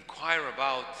even inquire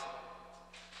about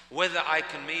whether I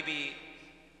can maybe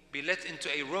be let into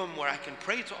a room where I can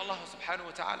pray to Allah subhanahu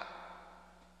wa ta'ala.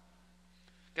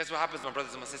 Guess what happens, my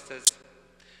brothers and my sisters?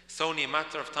 It's only a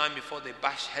matter of time before they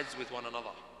bash heads with one another.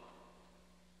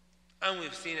 And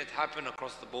we've seen it happen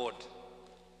across the board.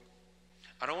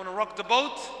 I don't want to rock the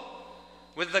boat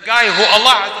with the guy who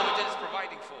Allah Azza wa Jalla is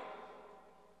providing for.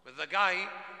 With the guy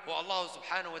who Allah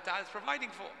subhanahu wa ta'ala is providing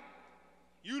for.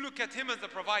 You look at him as the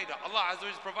provider. Allah Azza wa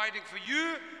Jalla is providing for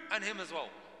you and him as well.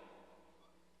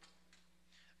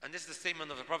 And this is the statement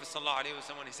of the Prophet sallallahu alaihi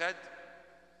wasallam when he said,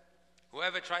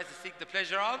 whoever tries to seek the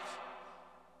pleasure of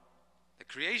the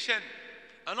creation,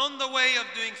 and on the way of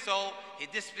doing so, he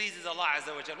displeases Allah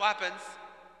Azza wa Jalla. What happens?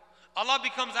 Allah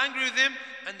becomes angry with him,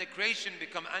 and the creation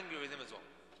become angry with him as well.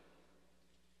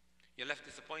 You're left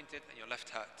disappointed and you're left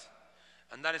hurt.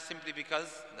 And that is simply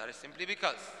because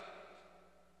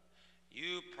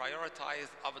you prioritize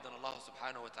other than Allah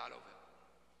subhanahu wa ta'ala over him.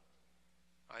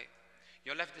 Right?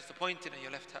 You're left disappointed and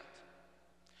you're left hurt.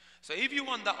 So if you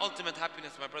want that ultimate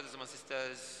happiness, my brothers and my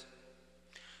sisters,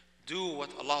 do what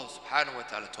Allah subhanahu wa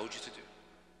ta'ala told you to do.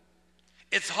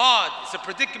 It's hard. It's a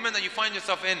predicament that you find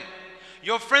yourself in.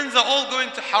 Your friends are all going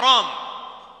to haram,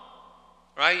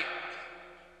 right?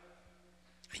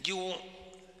 And you,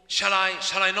 shall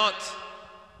I not?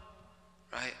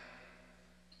 Right?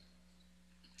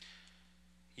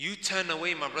 You turn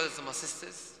away, my brothers and my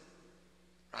sisters,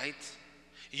 right?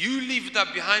 You leave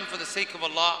that behind for the sake of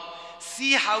Allah.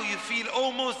 See how you feel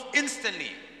almost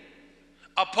instantly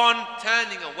upon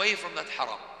turning away from that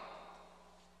haram.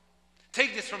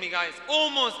 Take this from me, guys.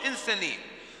 Almost instantly,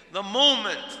 the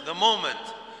moment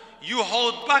you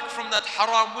hold back from that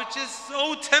haram, which is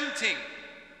so tempting,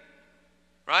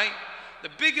 right? The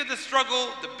bigger the struggle,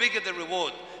 the bigger the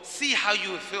reward. See how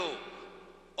you will feel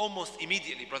almost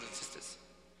immediately, brothers and sisters.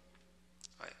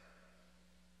 Right?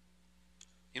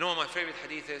 You know what my favorite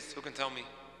hadith is? Who can tell me?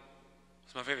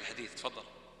 What's my favorite hadith? Tfaddal.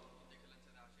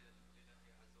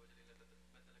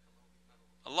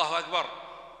 Allahu Akbar.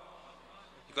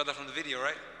 You got that from the video,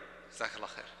 right? Jazakallah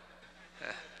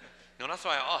khair. No, that's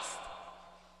why I asked.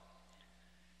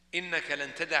 إنك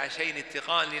لن تدع شيء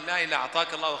اتقاء لله إلا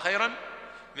أعطاك الله خيرا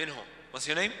منه. What's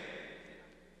your name?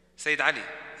 Sayyid Ali.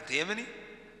 أنت يمني؟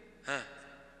 ها.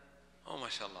 Oh, ما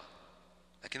شاء الله.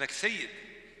 لكنك سيد.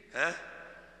 ها.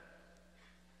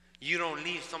 You don't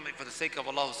leave something for the sake of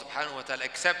Allah subhanahu wa ta'ala,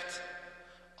 except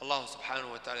Allah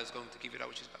subhanahu wa ta'ala is going to give you that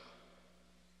which is better.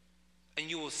 And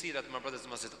you will see that, my brothers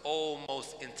and sisters,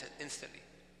 almost instantly.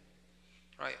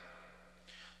 Right?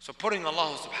 So putting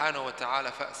Allah subhanahu wa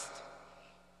ta'ala first.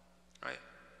 Right?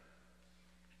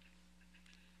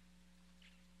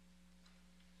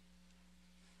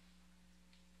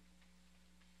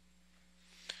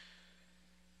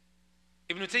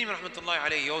 Ibn Taymiyyah rahmatullahi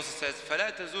alayhi, he also says,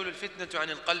 فَلَا تَزُولُ الْفِتْنَةُ عَنِ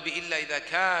الْقَلْبِ إِلَّا إِذَا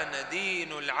كَانَ دِينُ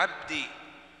الْعَبْدِ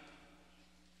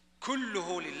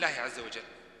كُلُّهُ لِلَّهِ عَزَّ وَجَلَّ.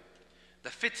 The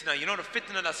fitna, you know the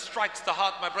fitna that strikes the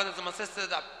heart, my brothers and my sisters,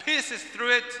 that pierces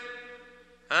through it,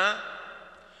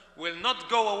 will not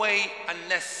go away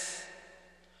unless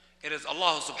it is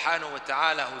Allah subhanahu wa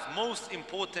ta'ala who's most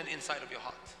important inside of your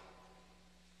heart.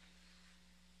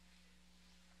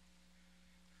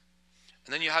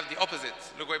 And then you have the opposite.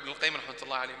 Look what Ibn al-Qayyim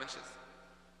rahmatullahi alayhi mentions.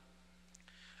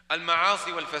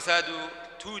 المعاصي والفساد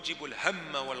توجب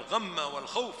الهم والغم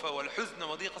والخوف والحزن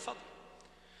وضيق صدر.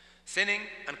 Sinning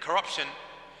and corruption,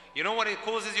 you know what it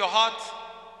causes your heart?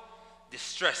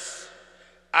 Distress,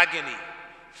 agony,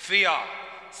 fear,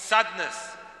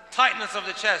 sadness, tightness of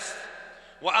the chest,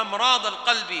 وأمراض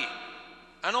القلب,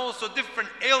 and also different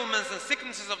ailments and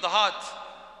sicknesses of the heart.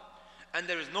 And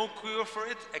there is no cure for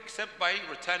it except by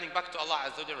returning back to Allah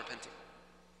Azza wa Jalla, repenting.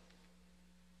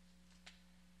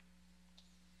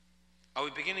 Are we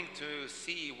beginning to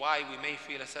see why we may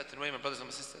feel a certain way, my brothers and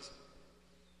my sisters?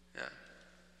 Yeah.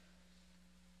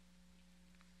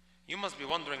 You must be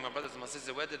wondering, my brothers and my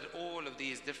sisters, where did all of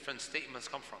these different statements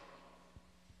come from?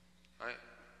 Right?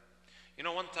 You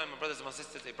know, one time, my brothers and my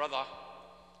sisters, a brother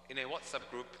in a WhatsApp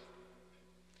group,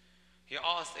 he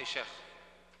asked a Shaykh.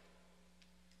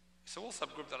 It's a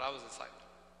WhatsApp group that I was inside.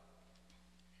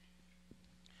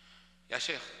 Ya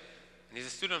Shaykh, and he's a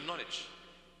student of knowledge.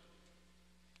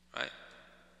 Right?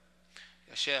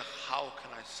 Ya Shaykh, how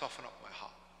can I soften up my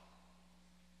heart?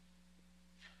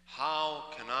 How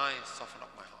can I soften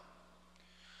up my heart?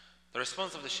 The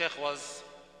response of the Shaykh was,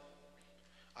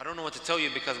 I don't know what to tell you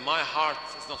because my heart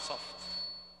is not soft.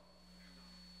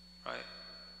 Right?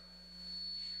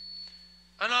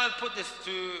 And I'll put this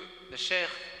to the Shaykh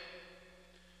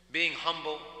being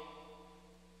humble,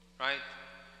 right?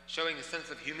 Showing a sense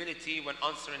of humility when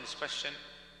answering this question,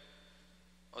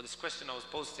 or this question I was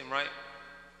posed to him, right?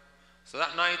 So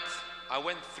that night, I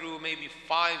went through maybe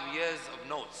 5 years of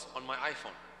notes on my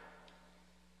iPhone.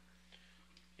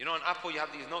 You know, on Apple you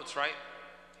have these notes, right?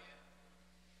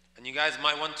 And you guys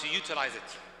might want to utilize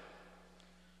it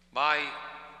by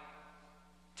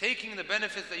taking the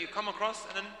benefits that you come across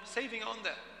and then saving it on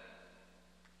there.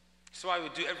 So I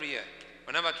would do every year.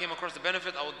 Whenever I came across the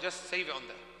benefit, I would just save it on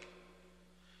there.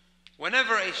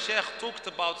 Whenever a Shaykh talked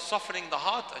about softening the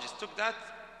heart, I just took that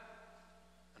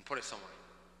and put it somewhere.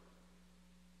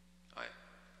 Right.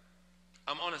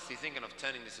 I'm honestly thinking of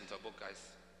turning this into a book, guys.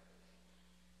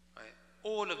 Right.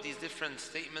 All of these different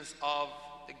statements of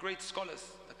the great scholars,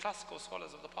 the classical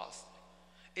scholars of the past.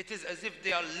 It is as if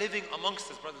they are living amongst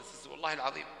us, brothers and sisters. Wallahi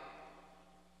al-Azim.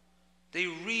 They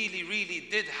really, really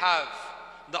did have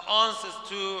the answers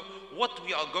to what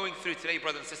we are going through today,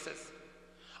 brothers and sisters.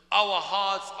 Our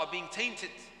hearts are being tainted.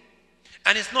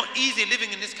 And it's not easy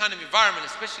living in this kind of environment,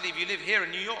 especially if you live here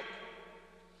in New York.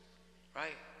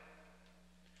 Right?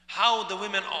 How the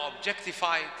women are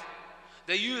objectified.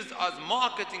 They're used as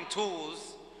marketing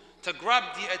tools to grab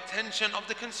the attention of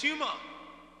the consumer.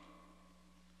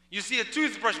 You see a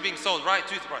toothbrush being sold, right?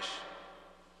 Toothbrush.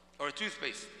 Or a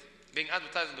toothpaste being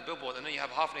advertised on the billboard, and then you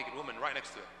have a half-naked woman right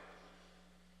next to it.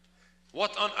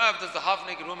 What on earth does the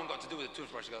half-naked woman got to do with the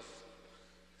toothbrush, guys?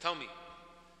 Tell me.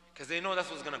 Because they know that's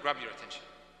what's going to grab your attention.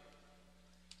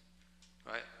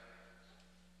 Right?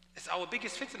 It's our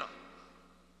biggest fitna.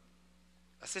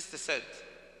 A sister said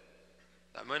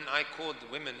that when I called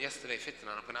women yesterday fitna,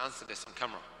 and I'm going to answer this on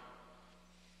camera.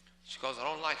 She goes, I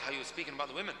don't like how you were speaking about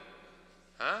the women.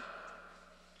 Huh?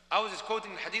 I was just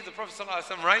quoting the hadith of the Prophet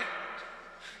ﷺ, right?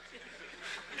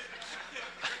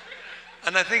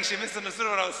 And I think she misunderstood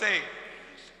what I was saying.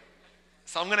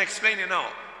 So I'm going to explain it now.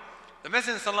 The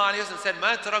Messenger ﷺ said,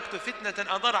 مَا تَرَكْتُ فِتْنَةً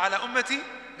أَضَرْ عَلَى أُمَّتِي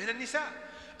مِنَ النِّسَاءِ.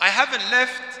 I haven't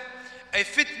left a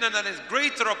fitna that is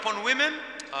greater upon women,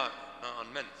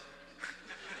 on men.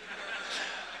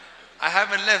 I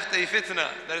haven't left a fitna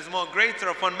that is more greater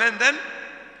upon men than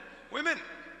women.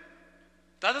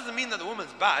 That doesn't mean that the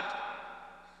woman's bad,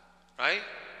 right?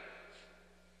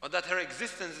 Or that her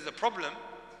existence is a problem.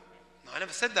 No, I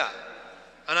never said that.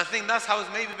 And I think that's how it's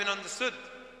maybe been understood.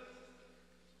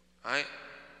 Right?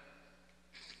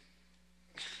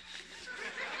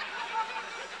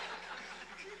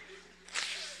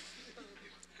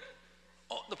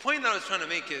 The point that I was trying to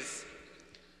make is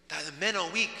that the men are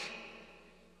weak.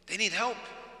 They need help.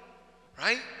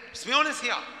 Right? Let's be honest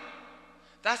here.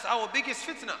 That's our biggest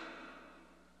fitna.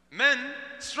 Men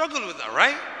struggle with that,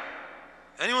 right?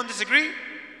 Anyone disagree?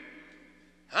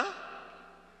 Huh?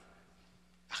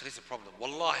 This is a problem.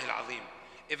 Wallahi al-azim.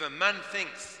 If a man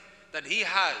thinks that he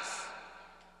has,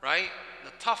 right,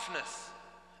 the toughness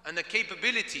and the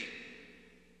capability,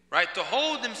 right, to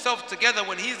hold himself together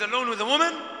when he's alone with a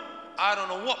woman, I don't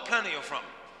know what planet you're from.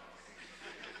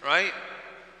 Right?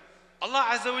 Allah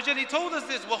Azza wa Jalla, He told us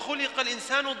this. وَخُلِقَ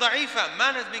الْإِنسَانُ ضَعِيفًا.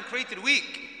 Man has been created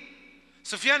weak.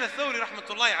 Sufyan al-Thawri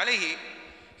rahmatullahi alayhi,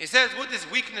 he says what this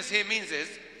weakness here means is,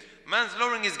 man's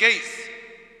lowering his gaze.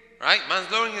 Right?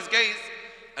 Man's lowering his gaze.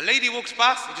 A lady walks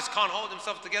past, he just can't hold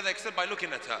himself together except by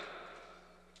looking at her.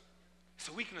 It's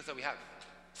a weakness that we have.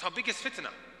 It's our biggest fitna.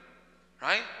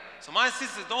 Right? So my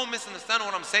sisters, don't misunderstand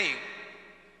what I'm saying.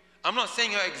 I'm not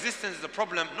saying her existence is a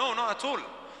problem. No, not at all.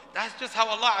 That's just how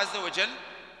Allah Azza wa Jal,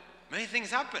 many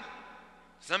things happen.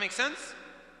 Does that make sense?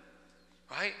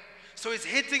 Right? So it's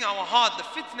hitting our heart. The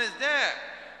fitna is there.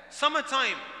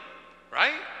 Summertime.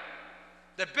 Right?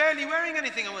 They're barely wearing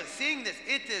anything, and we're seeing this.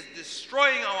 It is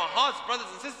destroying our hearts, brothers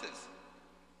and sisters.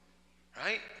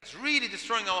 Right? It's really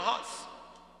destroying our hearts.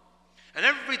 And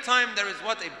every time there is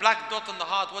what? A black dot on the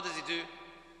heart, what does he do?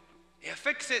 He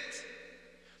affects it.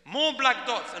 More black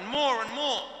dots and more,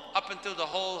 up until the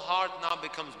whole heart now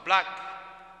becomes black.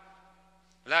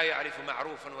 لا يعرف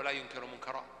معروفا ولا ينكر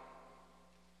منكرا.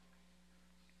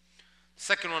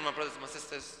 Second one, my brothers and my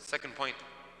sisters, second point.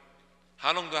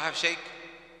 How long do I have, Shaykh?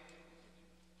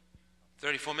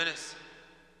 34 minutes?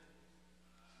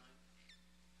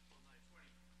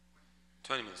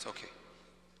 20 minutes, okay.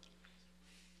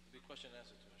 Question and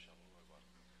answer too, inshallah.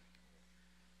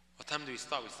 What time do we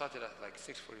start? We started at like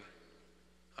 6:40.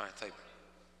 All right, type.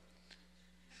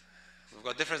 We've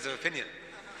got difference of opinion.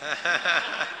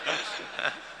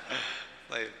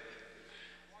 Like,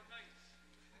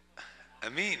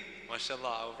 Amin,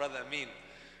 mashallah, our brother Amin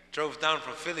drove down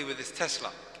from Philly with his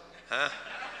Tesla. Huh?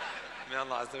 May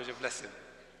Allah Azza wa Jalla bless him.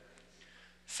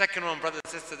 Second one, brothers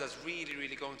and sisters, that's really,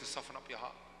 really going to soften up your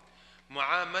heart.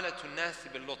 Mu'amalatu nasi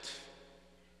bil lutf.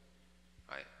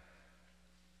 Right?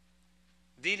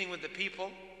 Dealing with the people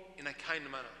in a kind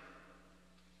manner.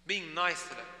 Being nice to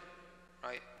them.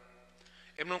 Right?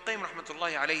 Ibn al-Qayyim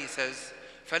rahmatullahi alayhi says,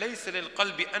 فَلَيْسَ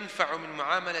لِلْقَلْبِ أَنْفَعُ مِنْ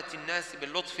مُعَامَلَةِ النَّاسِ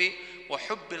بِاللُّطْفِ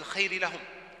وَحُبِّ الْخَيْرِ لَهُمْ.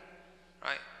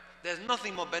 Right? There's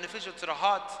nothing more beneficial to the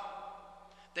heart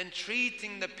than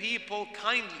treating the people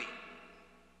kindly.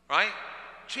 Right?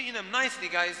 Treating them nicely,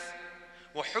 guys.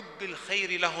 وَحُبِّ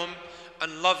الْخَيْرِ لَهُمْ,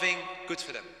 and loving good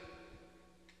for them.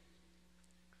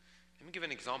 Let me give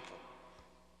an example.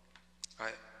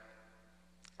 Right?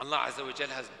 Allah Azza wa Jal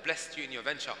has blessed you in your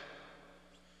venture.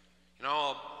 You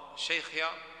know, Shaykh here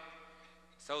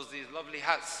sells these lovely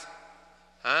hats.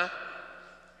 Huh?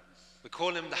 We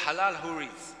call him the halal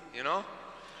houris, you know?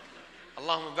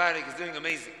 Allahumma barik, is doing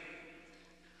amazing.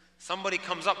 Somebody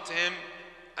comes up to him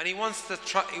and he wants to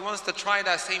try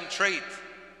that same trade.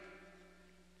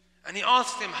 And he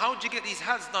asks him, how'd you get these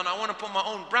hats done? I want to put my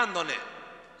own brand on it.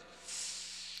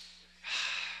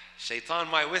 Shaitan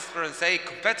might whisper and say,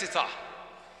 competitor.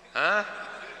 Huh?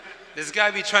 This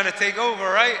guy be trying to take over,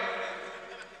 right?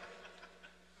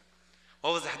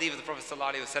 What was the hadith of the Prophet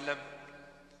sallallahu alaihi wasallam?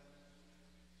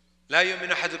 لا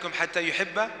يؤمن أحدكم حتى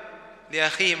يحب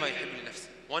لأخيه ما يحب لنفسه.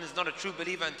 One is not a true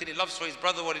believer until he loves for his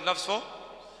brother what he loves for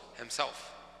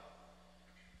himself.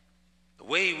 The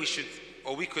way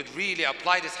we could really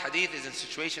apply this hadith is in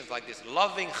situations like this.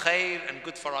 Loving khair and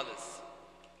good for others.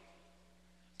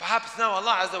 Perhaps now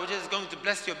Allah Azza wa Jalla is going to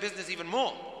bless your business even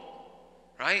more.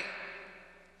 Right?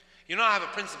 You know, I have a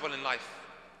principle in life.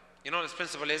 You know what this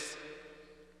principle is?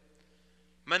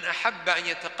 من أحب أن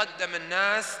يتقدم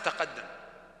الناس تقدم.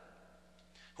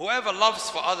 Whoever loves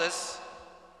for others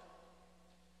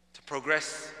to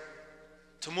progress,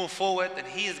 to move forward, then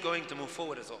he is going to move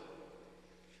forward as well.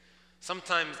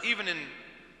 Sometimes, even in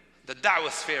the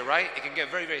da'wah sphere, right, it can get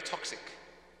very, very toxic.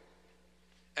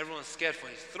 Everyone's scared for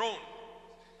his throne.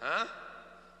 Huh?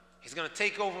 He's going to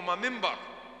take over my minbar.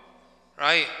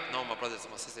 Right? No, my brothers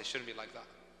and my sisters, it shouldn't be like that.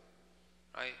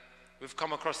 Right? We've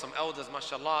come across some elders,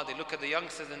 mashallah, they look at the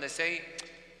youngsters and they say,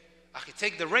 Akhi,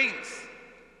 take the reins.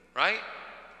 Right?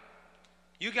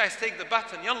 You guys take the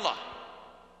baton, yallah.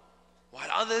 While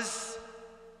others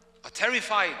are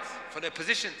terrified for their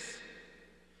positions.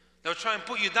 They'll try and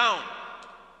put you down.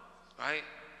 Right?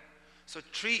 So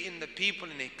treating the people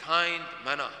in a kind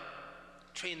manner.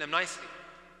 Treating them nicely.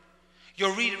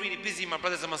 You're really, really busy, my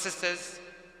brothers and my sisters.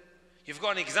 You've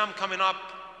got an exam coming up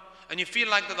and you feel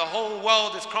like that the whole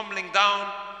world is crumbling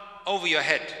down over your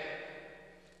head.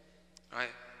 Right?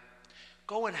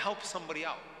 Go and help somebody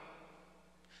out.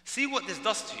 See what this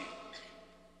does to you.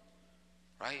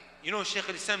 Right? You know Shaykh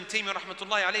Al-Islam Taymiyyah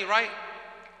rahmatullahi alayhi, right?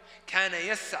 كان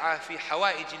يسعى في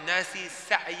حوائج الناس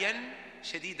سعيا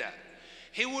شديدا.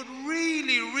 He would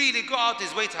really, really go out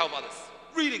his way to help others.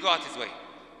 Really go out his way.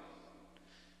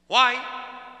 Why?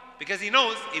 Because he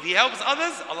knows if he helps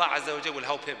others, Allah Azza wa Jalla will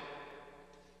help him.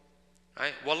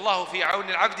 Right? Wallahu fi auni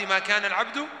al-abdi ma kana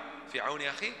al-abdu fi auni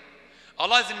akhi.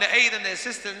 Allah is in the aid and the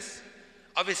assistance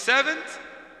of his servant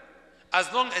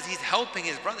as long as he's helping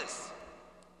his brothers.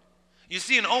 You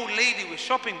see an old lady with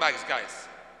shopping bags, guys,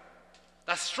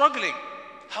 that's struggling.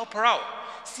 Help her out.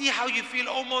 See how you feel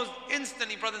almost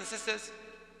instantly, brothers and sisters?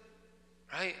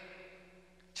 Right?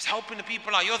 Just helping the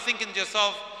people out. You're thinking to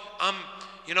yourself,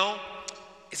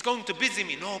 it's going to busy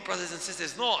me. No, brothers and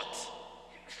sisters, not.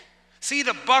 See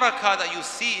the barakah that you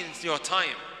see in your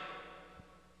time.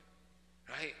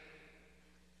 Right?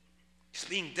 Just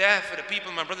being there for the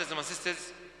people, my brothers and my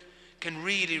sisters, can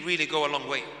really, really go a long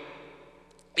way.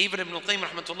 Even Ibn al-Qayyim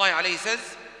rahmatullahi alayhi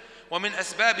says, وَمِنْ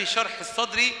أَسْبَابِ شَرْحِ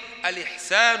الصَّدْرِ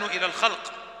الْإِحْسَانُ إِلَى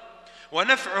الْخَلْقِ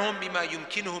وَنَفْعُهُمْ بِمَا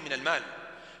يُمْكِنُهُ مِنَ الْمَالِ.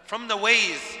 From the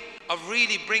ways of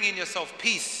really bringing yourself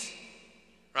peace,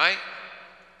 right?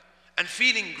 And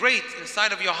feeling great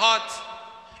inside of your heart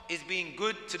is being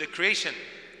good to the creation.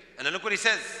 And then look what he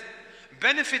says.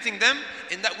 Benefiting them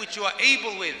in that which you are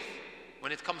able with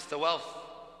when it comes to wealth.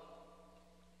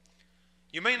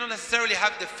 You may not necessarily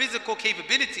have the physical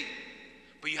capability,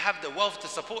 but you have the wealth to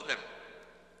support them.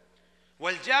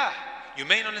 Wal-jah, you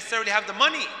may not necessarily have the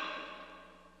money,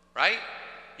 right?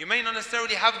 You may not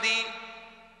necessarily have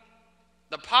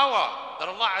the power that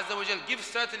Allah Azza wa Jal gives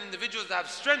certain individuals that have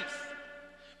strength,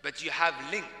 but you have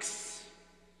links.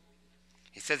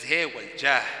 He says here,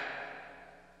 wal-jah.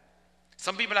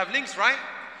 Some people have links, right?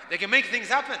 They can make things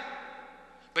happen,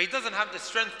 but he doesn't have the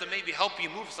strength to maybe help you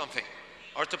move something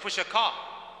or to push a car.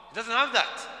 He doesn't have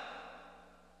that,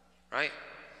 right?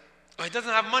 Or he doesn't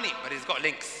have money, but he's got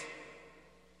links.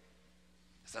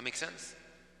 Does that make sense?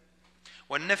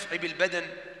 وَالنَّفْعِ بِالْبَدَنِ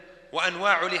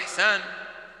وَأَنْوَاعُ الْإِحْسَانِ.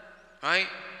 Right?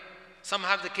 Some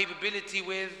have the capability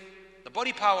with the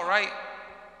body power, right?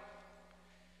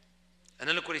 And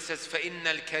then look what he says, فَإِنَّ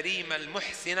الْكَرِيمَ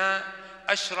الْمُحْسِنَ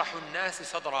أَشْرَحُ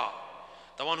النَّاسِ صَدْرًا.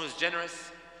 The one who's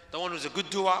generous, the one who's a good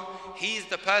doer, he's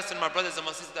the person, my brothers and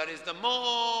my sisters, that is the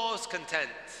most content.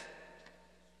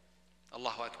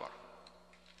 Allahu Akbar.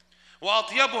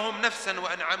 وَأَطْيَبُهُمْ نَفْسًا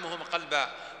وَأَنْعَمُهُمْ قَلْبًا.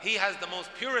 He has the most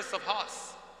purest of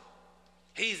hearts.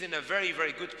 He's in a very,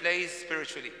 very good place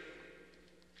spiritually.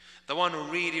 The one who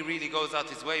really, really goes out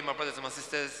his way, my brothers and my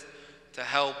sisters, to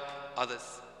help others.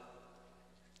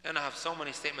 And I have so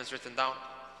many statements written down.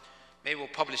 Maybe we'll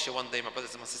publish it one day, my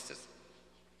brothers and my sisters.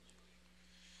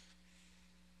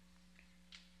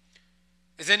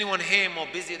 Is anyone here more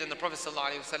busy than the Prophet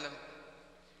ﷺ?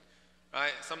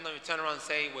 Right? Sometimes we turn around and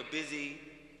say, we're busy,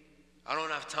 I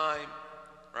don't have time,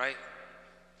 right?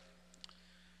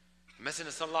 The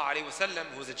Messenger ﷺ,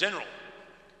 who was a general,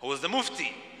 who was the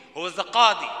mufti, who was the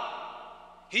qadi,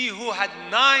 he who had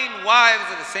 9 wives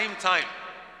at the same time.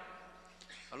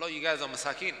 Allah, you guys are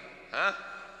masakin, huh?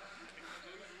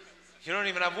 You don't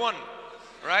even have one,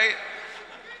 right?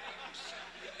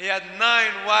 He had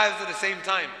 9 wives at the same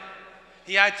time.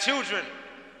 He had children,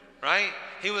 right?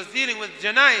 He was dealing with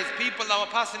janais, people that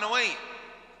were passing away.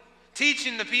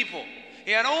 teaching the people.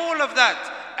 He had all of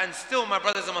that. And still, my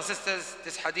brothers and my sisters,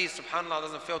 this hadith, subhanAllah,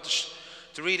 doesn't fail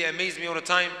to really amaze me all the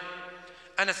time.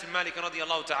 Anas bin Malik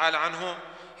radiyallahu ta'ala anhu,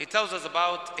 he tells us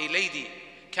about a lady.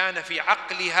 كان في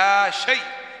عقلها شيء.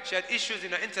 She had issues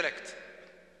in her intellect.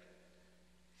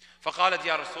 فقالت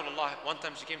يا رسول الله. One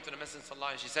time she came to the Messenger sallallahu alaihi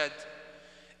wasallam and she said,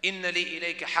 إن لي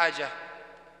إليك حاجة.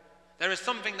 There is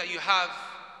something that you have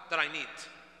that I need.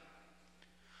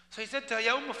 So he said to her,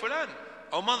 يا أم فلان,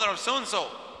 O mother of so and so,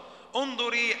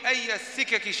 انظري أي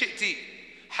السكك شئتي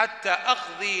حتى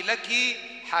أقضي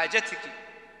لك حاجتك.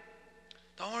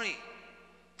 Don't worry,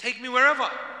 take me wherever,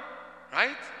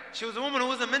 right? She was a woman who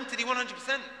wasn't mentally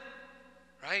 100%,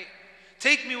 right?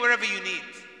 Take me wherever you need,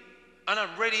 and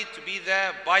I'm ready to be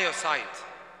there by your side.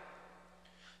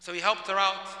 So he helped her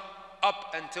out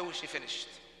up until she finished.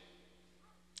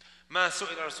 ما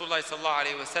سئل رسول الله صلى الله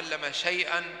عليه وسلم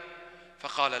شيئا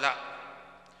فقال لا.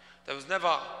 There was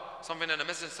never something that the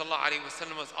Messenger صلى الله عليه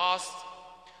وسلم was asked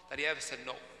that he ever said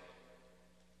no.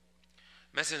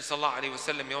 Messenger صلى الله عليه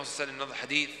وسلم, he also said in another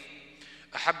hadith,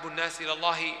 أحب الناس إلى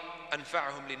الله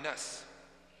أنفعهم للناس.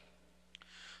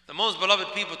 The most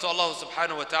beloved people to Allah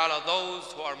subhanahu wa ta'ala are those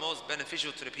who are most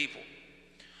beneficial to the people.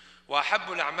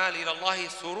 وأحب الأعمال إلى الله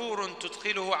سرور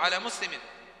تدخله على مسلم.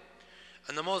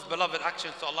 And the most beloved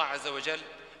actions to Allah Azza wa Jal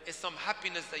is some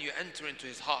happiness that you enter into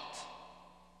his heart.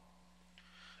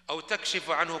 أو تكشف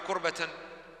عنه كربة.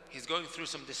 He's going through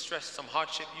some distress, some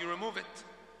hardship, you remove it.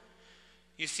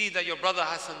 You see that your brother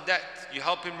has some debt, you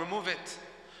help him remove it.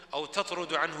 أو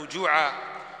تطرد عنه جوعا.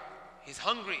 He's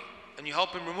hungry and you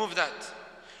help him remove that.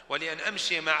 ولأن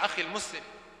أمشي مع أخي المسلم.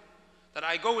 That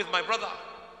I go with my brother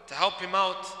to help him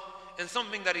out in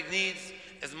something that he needs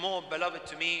is more beloved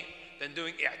to me than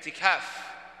doing i'tikaf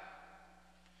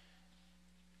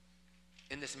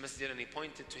in this masjid. And he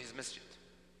pointed to his masjid,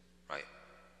 right?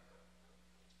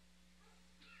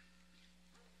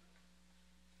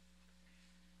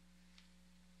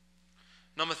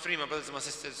 Number 3, my brothers and my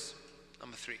sisters,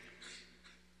 number 3.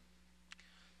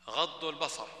 غض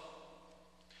البصر,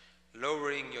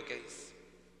 lowering your gaze.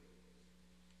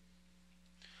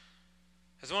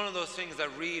 It's one of those things that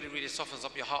really, really softens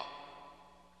up your heart.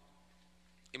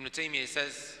 Ibn Taymiyyah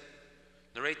says,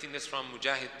 narrating this from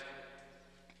Mujahid,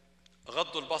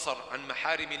 غض البصر عن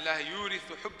محارم الله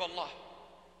يورث حب الله.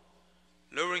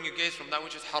 Lowering your gaze from that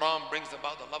which is haram brings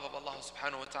about the love of Allah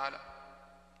subhanahu wa ta'ala.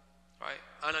 Right?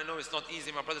 And I know it's not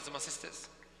easy, my brothers and my sisters.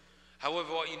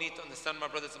 However, what you need to understand, my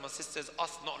brothers and my sisters,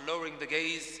 us not lowering the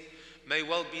gaze may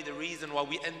well be the reason why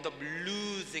we end up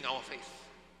losing our faith.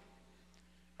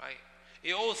 Right?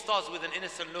 It all starts with an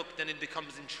innocent look, then it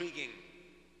becomes intriguing.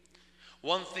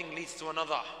 One thing leads to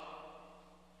another.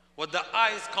 What the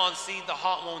eyes can't see, the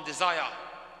heart won't desire.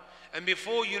 And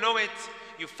before you know it,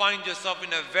 you find yourself in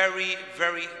a very,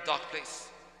 very dark place.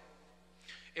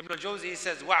 Ibn al-Jawzi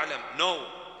says, وَعْلَمْ, know,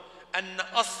 أَنَّ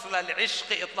أَصْلَ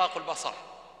الْعِشْقِ إِطْلَاقُ الْبَصَرِ.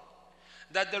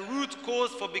 That the root cause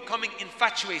for becoming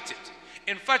infatuated.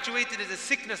 Infatuated is a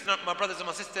sickness, my brothers and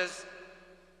my sisters.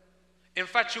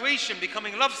 Infatuation,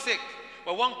 becoming lovesick,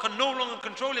 where one can no longer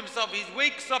control himself. He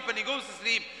wakes up and he goes to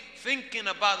sleep thinking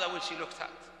about that which he looked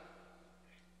at.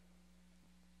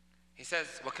 He says,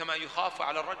 وَكَمَا يُخَافُ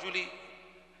عَلَى الرَّجُلِ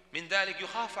مِنْ ذَلِكَ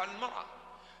يُخَافُ عَلى الْمَرْأَةِ.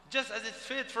 Just as it's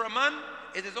fate for a man,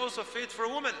 it is also fate for a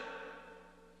woman.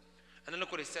 And then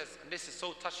look what he says, and this is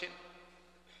so touching,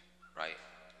 right?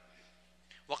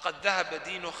 وَقَدْ ذَهَبَ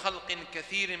دِينُ خَلْقٍ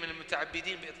كَثِيرٍ مِنَ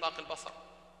الْمُتَعَبِّدِينَ بِإِطْلَاقِ الْبَصَرِ.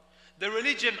 The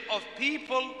religion of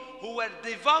people who were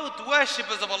devout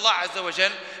worshippers of Allah Azza wa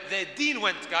Jal, their deen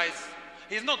went, guys.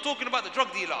 He's not talking about the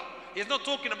drug dealer. He's not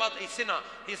talking about a sinner.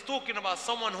 He's talking about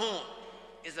someone who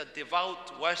is a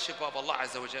devout worshipper of Allah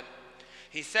Azza wa Jal.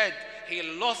 He said he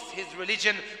lost his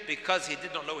religion because he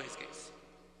did not lower his gaze.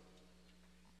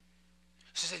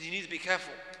 She said you need to be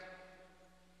careful.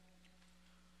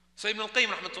 So Ibn al-Qayyim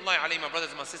rahmatullahi alayhi, my brothers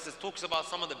and my sisters, talks about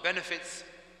some of the benefits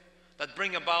that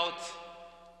bring about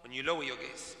when you lower your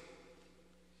gaze.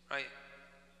 Right?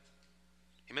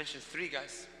 He mentions 3,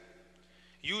 guys.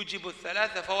 يوجب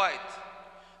الثلاث فوائد.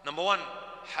 Number 1,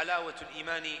 حلاوة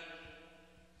الإيمان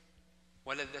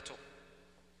ولذته.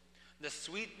 The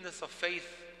sweetness of faith,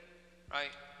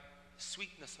 right?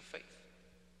 Sweetness of faith.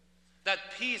 That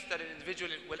peace that an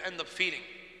individual will end up feeling,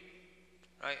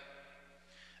 right?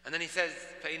 And then he says,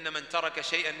 فَإِنَّ مَنْ تَرَكَ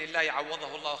شَيْئًا لِلَّهِ عَوَّضَهُ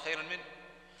اللَّهُ خَيْرًا مِنْهُ.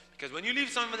 Because when you leave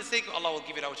something for the sake of Allah, will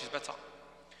give you that which is better.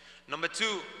 Number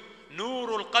 2,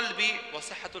 نُورُ الْقَلْبِ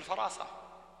وَصِحَّةُ الْفَرَاسَةِ.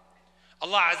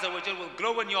 Allah Azza wa Jal will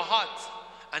glow in your heart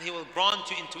and He will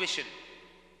grant you intuition.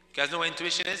 You guys know what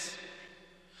intuition is?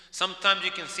 Sometimes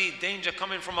you can see danger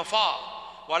coming from afar,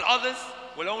 while others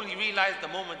will only realize the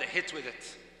moment they hit with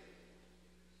it.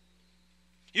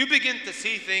 You begin to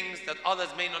see things that others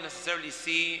may not necessarily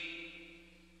see,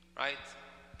 right,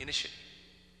 initially.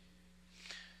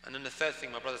 And then the third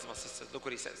thing, my brothers and my sisters, look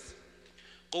what he says.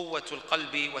 قُوَّةُ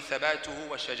الْقَلْبِ وَثَبَاتُهُ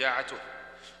وَشَجَاعَتُهُ.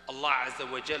 Allah Azza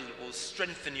wa Jal will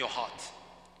strengthen your heart.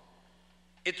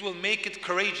 It will make it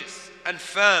courageous and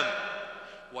firm.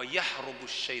 وَيَحْرُبُ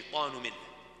الشَّيْطَانُ مِنْهُ.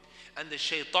 And the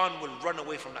shaitan will run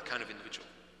away from that kind of individual.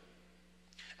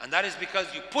 And that is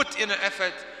because you put in an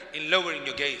effort in lowering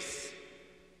your gaze.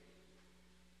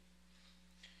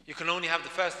 You can only have the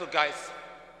first look, guys.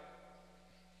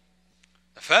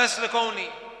 The first look only.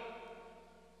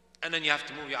 And then you have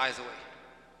to move your eyes away.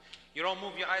 You don't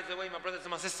move your eyes away, my brothers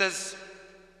and my sisters,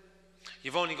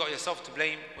 you've only got yourself to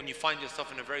blame when you find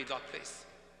yourself in a very dark place.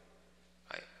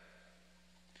 Right?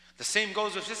 The same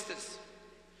goes with sisters.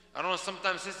 I don't know,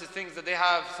 sometimes sisters think that they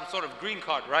have some sort of green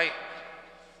card, right?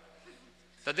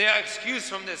 That they are excused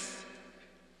from this.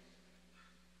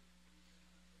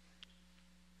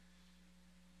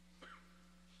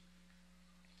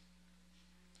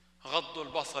 غض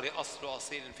البصر أصل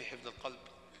أصيل في حفظ القلب.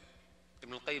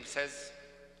 Ibn al-Qayyim says,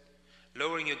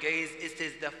 lowering your gaze, it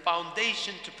is the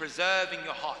foundation to preserving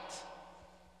your heart.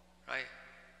 Right?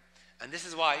 And this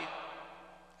is why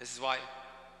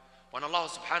when Allah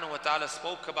subhanahu wa ta'ala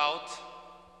spoke about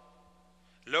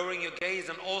lowering your gaze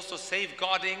and also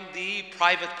safeguarding the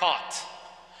private part,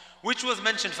 which was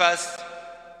mentioned first?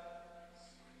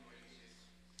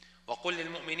 وَقُلْ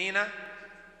لِلْمُؤْمِنِينَ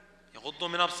يَغُضُّوا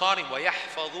مِنْ أَبْصَارِهِمْ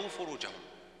وَيَحْفَظُوا فُرُوجَهُم.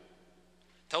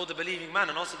 Tell the believing man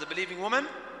and also the believing woman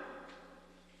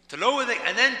to lower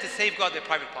and then to safeguard their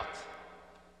private part.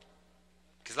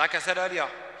 Because like I said earlier,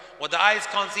 what the eyes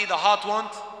can't see, the heart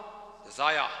won't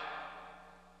desire.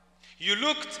 You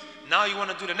looked, now you want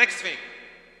to do the next thing.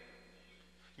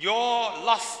 Your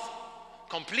lust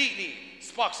completely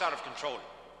sparks out of control.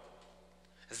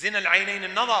 Zina al-aynayn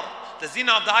al-nadar. The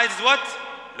zina of the eyes is what?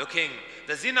 Looking.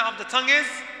 The zina of the tongue is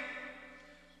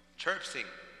chirping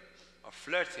or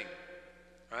flirting.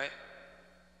 Right?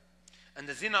 And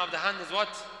the zina of the hand is what?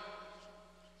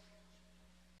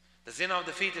 The zina of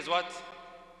the feet is what?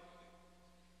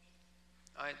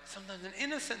 Right? Sometimes an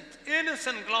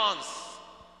innocent glance.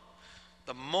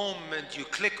 The moment you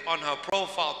click on her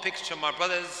profile picture, my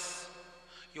brothers,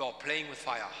 you are playing with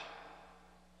fire.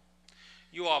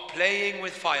 You are playing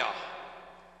with fire.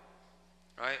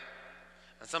 Right?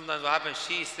 And sometimes what happens,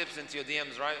 she slips into your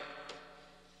DMs, right?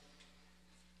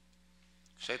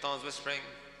 Shaitan's whispering.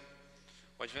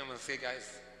 What do you think I'm going to say,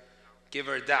 guys? Give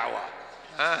her da'wah.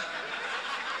 Huh?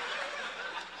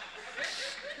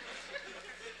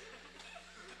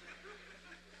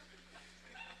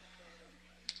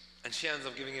 And she ends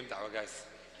up giving him da'wah, guys.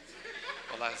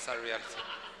 Wallahi, it's our reality.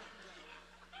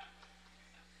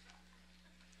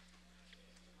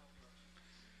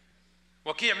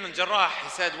 Waqi' ibn al-Jarrah, he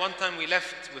said, one time we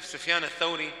left with Sufyan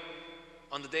al-Thawri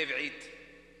on the day of Eid.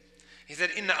 He said,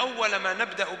 إِنَّ أَوَّلَ مَا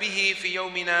نَبْدَأُ بِهِ فِي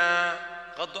يَوْمِنَا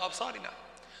غَضُّ أَبْصَارِنَا.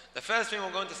 The first thing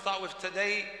we're going to start with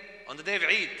today, on the day of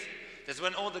Eid, is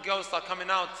when all the girls start coming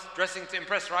out, dressing to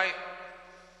impress, right?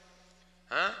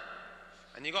 Huh?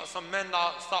 And you got some men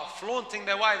that start flaunting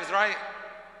their wives, right?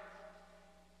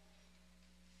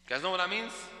 You guys know what that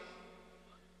means?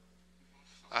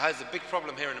 That has a big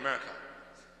problem here in America.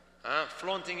 Huh?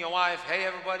 Flaunting your wife, hey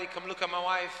everybody, come look at my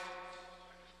wife.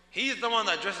 He's the one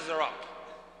that dresses her up.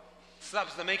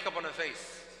 Slaps the makeup on her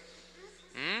face.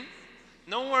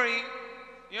 Don't worry,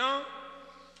 you know?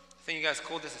 I think you guys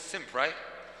call this a simp, right?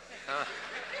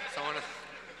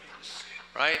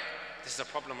 Right? This is a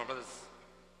problem, my brothers.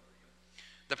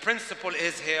 The principle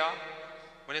is here,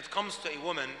 when it comes to a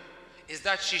woman, is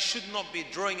that she should not be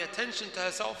drawing attention to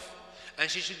herself and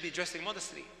she should be dressing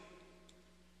modestly.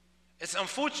 It's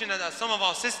unfortunate that some of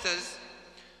our sisters,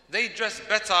 they dress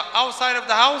better outside of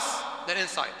the house than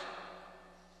inside.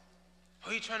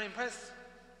 Who are you trying to impress?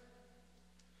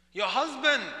 Your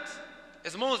husband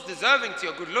is most deserving to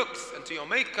your good looks and to your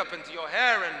makeup and to your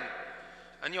hair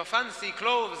and your fancy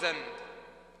clothes and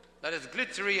that is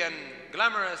glittery and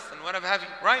glamorous and whatever have you,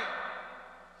 right?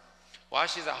 While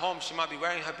she's at home, she might be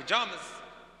wearing her pajamas,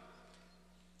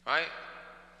 right?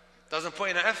 Doesn't put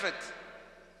in an effort.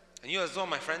 And you as well,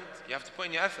 my friend, you have to put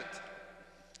in your effort.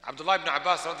 Abdullah ibn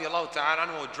Abbas radiallahu ta'ala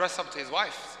anhu would dress up to his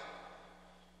wife.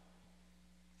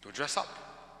 He would dress up.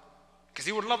 Because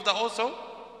he would love that also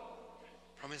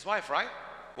from his wife, right?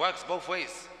 Works both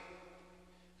ways.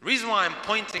 The reason why I'm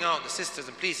pointing out the sisters,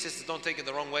 and please sisters don't take it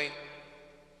the wrong way,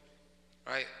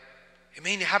 right? It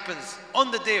mainly happens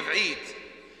on the day of Eid.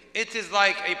 It is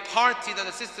like a party that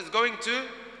the sister is going to,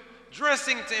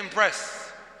 dressing to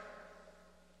impress.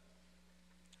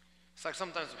 It's like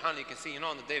sometimes, subhanAllah, you can see, you know,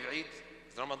 on the day of Eid,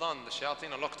 It's Ramadan, the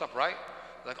shayateen are locked up, right?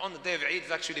 Like on the day of Eid,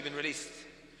 it's actually been released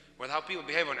with how people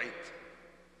behave on Eid.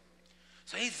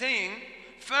 So he's saying,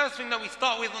 first thing that we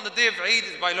start with on the day of Eid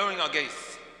is by lowering our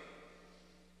gaze.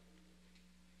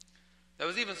 There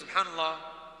was even, subhanAllah,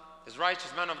 this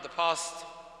righteous man of the past.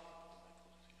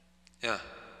 Yeah.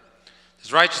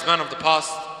 This righteous man of the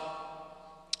past.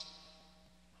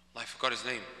 I forgot his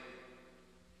name.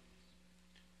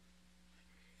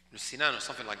 Ibn Sinan or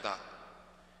something like that.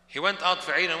 He went out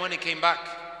for Eid, and when he came back,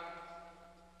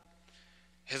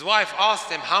 his wife asked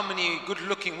him, how many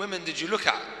good-looking women did you look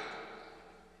at?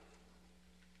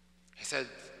 He said,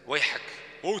 Wayhak,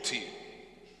 woe to you.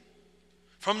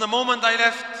 From the moment I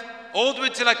left, all the way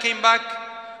till I came back,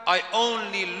 I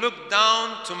only looked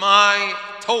down to my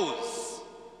toes,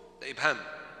 the Ibham.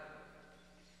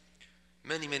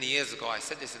 Many years ago, I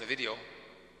said this in a video,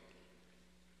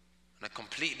 and I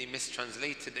completely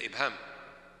mistranslated the Ibham.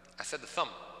 I said the thumb.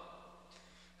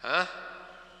 Huh?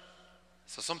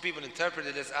 So some people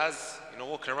interpreted this as,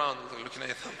 walking around looking at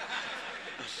your thumb.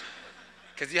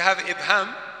 Because you have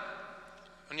Ibham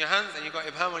on your hands and you got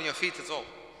Ibham on your feet as well.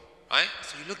 Right?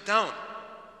 So you look down.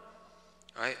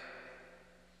 Right?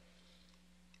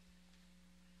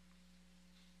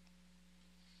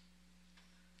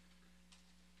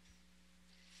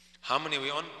 How many are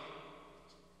we on?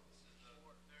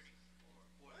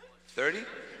 30?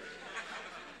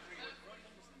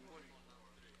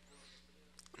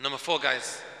 Number 4,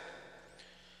 guys.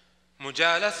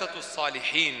 Mujalasatu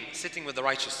salihin, sitting with the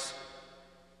righteous.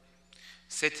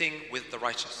 Sitting with the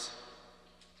righteous.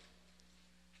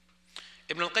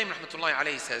 Ibn al-Qayyim rahmatullahi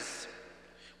alayhi says,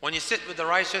 when you sit with the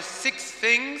righteous, 6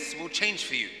 things will change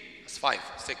for you. That's 5,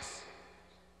 6.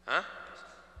 Huh?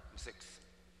 6.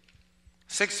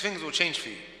 6 things will change for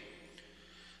you.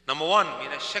 Number 1,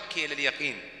 min ash-shakki ila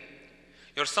al-yaqeen.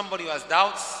 You're somebody who has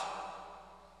doubts.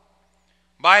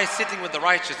 By sitting with the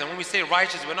righteous, and when we say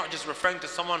righteous, we're not just referring to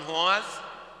someone who has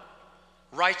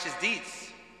righteous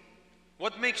deeds.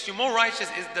 What makes you more righteous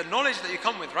is the knowledge that you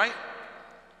come with, right?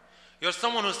 You're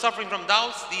someone who's suffering from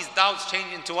doubts. These doubts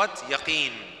change into what?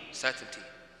 Yaqeen, certainty.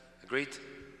 Agreed?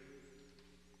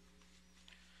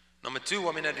 Number 2,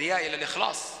 وَمِنَ الرِّيَاءِ إِلَى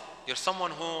الْإِخْلَاصِ. You're someone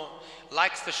who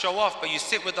likes to show off, but you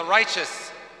sit with the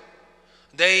righteous.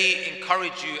 They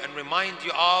encourage you and remind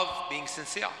you of being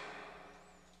sincere.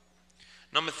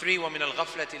 Number 3, وَمِنَ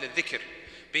الْغَفْلَةِ إِلَى الذِّكْرِ.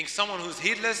 Being someone who's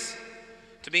heedless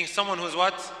to being someone who's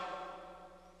what?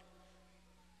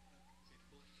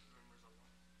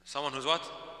 Someone who's what?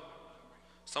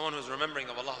 Someone who's remembering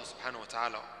of Allah subhanahu wa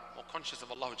ta'ala, more conscious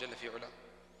of Allah jalla fi'ula.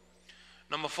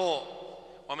 Number 4,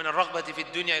 وَمِنَ الرَّغْبَةِ فِي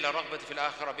الدُّنْيَا إِلَى الرَّغْبَةِ فِي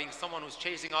الْآخِرَةِ. Being someone who's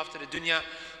chasing after the dunya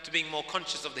to being more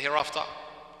conscious of the hereafter.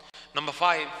 Number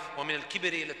 5, وَمِنَ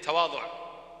الْكِبْرِ إِلَى التَّوَاضُعِ.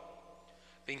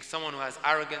 Being someone who has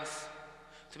arrogance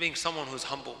to being someone who's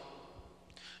humble.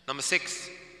 Number 6,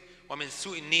 وَمِنْ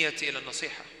سُوءِ النِّيَّةِ إِلَى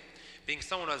النَّصِيحَةِ. Being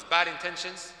someone who has bad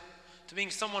intentions to being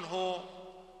someone who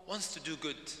wants to do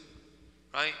good,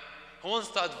 right? Who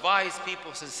wants to advise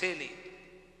people sincerely,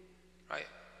 right?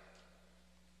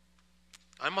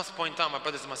 I must point out, my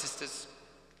brothers and my sisters,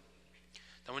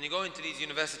 that when you go into these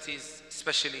universities,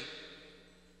 especially,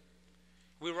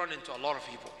 we run into a lot of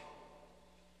people,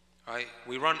 right?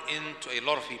 We run into a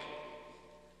lot of people,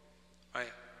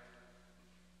 right?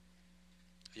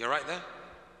 You're right there?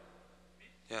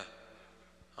 Yeah.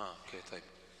 Okay, type.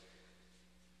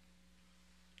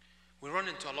 We run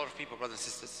into a lot of people, brothers and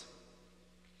sisters.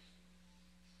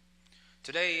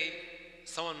 Today,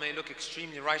 someone may look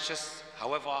extremely righteous,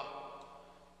 however,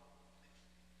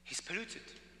 he's polluted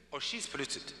or she's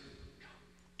polluted.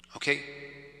 Okay?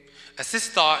 A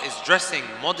sister is dressing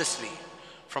modestly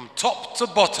from top to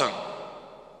bottom.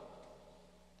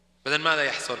 But then ماذا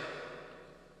يحصل?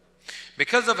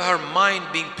 Because of her mind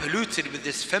being polluted with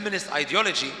this feminist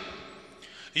ideology,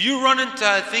 you run into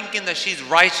her thinking that she's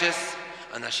righteous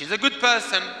and that she's a good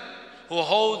person who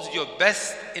holds your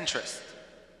best interest.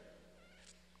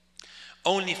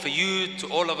 Only for you to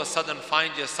all of a sudden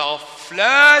find yourself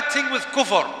flirting with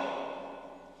kufr.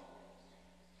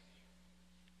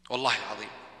 Wallahi al-Azim.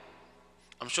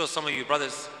 I'm sure some of you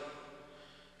brothers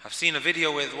have seen a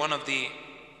video with one of the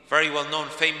very well-known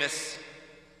famous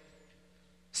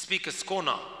Speaker's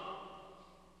Corner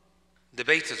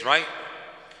debaters, right?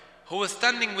 Who was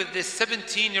standing with this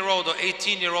 17-year-old or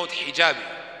 18-year-old hijabi.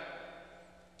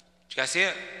 Did you guys see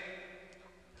it?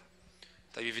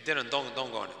 If you didn't, don't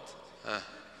go on it.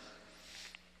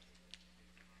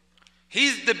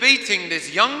 He's debating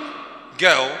this young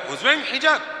girl who's wearing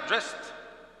hijab, dressed,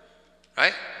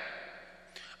 right?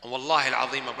 And wallahi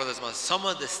al-azim, my brothers, some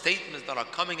of the statements that are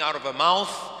coming out of her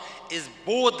mouth is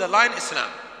borderline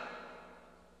Islam.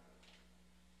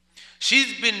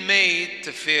 She's been made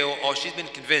to feel, or she's been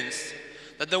convinced,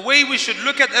 that the way we should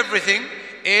look at everything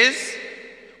is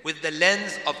with the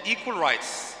lens of equal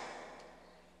rights.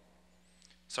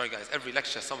 Sorry guys, every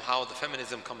lecture somehow the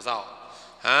feminism comes out.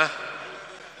 Huh?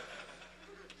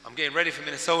 I'm getting ready for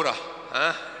Minnesota.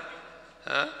 Huh?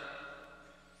 Huh?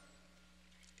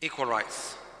 Equal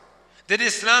rights. Did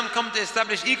Islam come to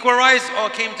establish equal rights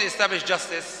or came to establish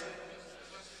justice?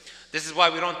 This is why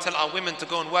we don't tell our women to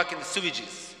go and work in the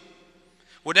sewages.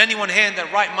 Would anyone here in their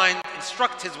right mind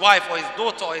instruct his wife or his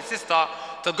daughter or his sister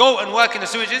to go and work in the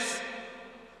sewages?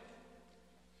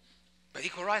 But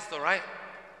equal rights though, right?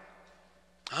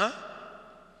 Huh?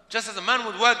 Just as a man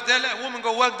would work there, let a woman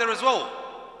go work there as well.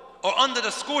 Or under the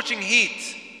scorching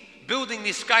heat, building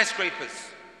these skyscrapers.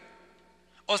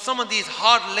 Or some of these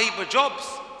hard labor jobs.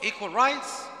 Equal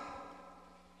rights.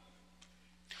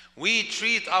 We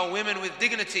treat our women with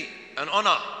dignity and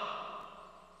honor.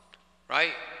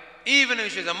 Right? Even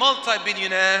if she's a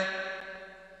multi-billionaire,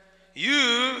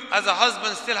 you as a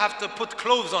husband still have to put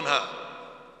clothes on her.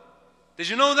 Did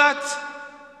you know that?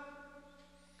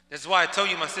 That's why I tell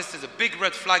you, my sisters, a big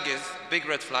red flag is, big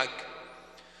red flag.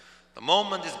 The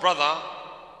moment this brother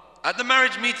at the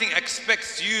marriage meeting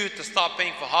expects you to start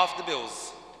paying for half the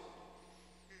bills.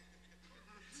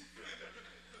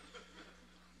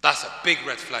 That's a big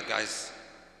red flag, guys.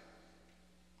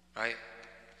 Right?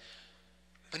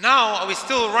 But now, are we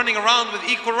still running around with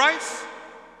equal rights?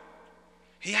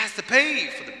 He has to pay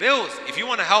for the bills. If you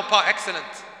want to help her, excellent.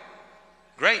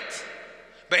 Great.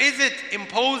 But is it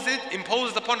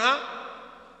imposed upon her?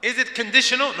 Is it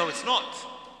conditional? No, it's not.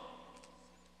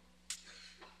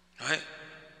 Right?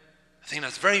 I think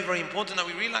that's very, very important that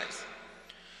we realize.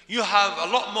 You have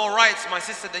a lot more rights, my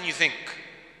sister, than you think.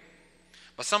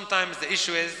 But sometimes the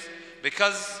issue is,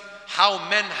 because how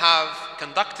men have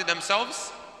conducted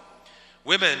themselves,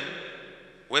 women,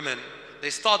 they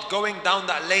start going down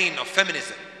that lane of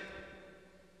feminism.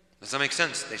 Does that make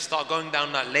sense? They start going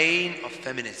down that lane of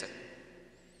feminism.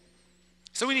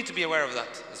 So we need to be aware of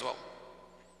that as well.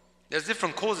 There's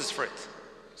different causes for it.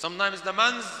 Sometimes the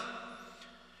man's,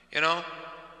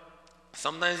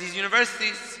 sometimes these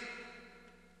universities.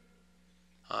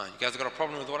 You guys got a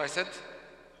problem with what I said?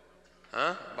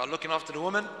 Huh? About looking after the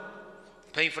woman,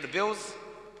 paying for the bills?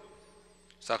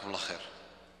 Jazakumullah khair.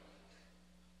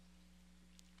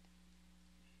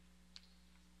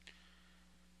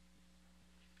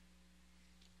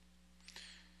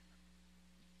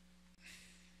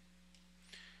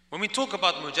 When we talk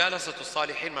about mujalasatul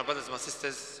salihin, my brothers and my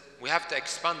sisters, we have to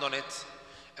expand on it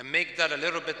and make that a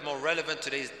little bit more relevant to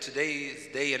today's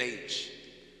day and age.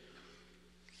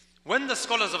 When the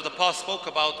scholars of the past spoke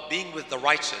about being with the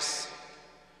righteous,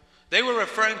 they were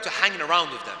referring to hanging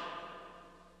around with them,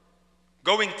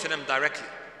 going to them directly.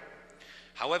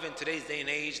 However, in today's day and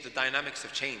age, the dynamics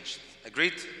have changed.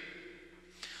 Agreed?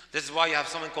 This is why you have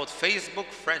something called Facebook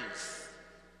friends.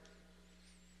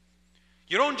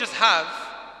 You don't just have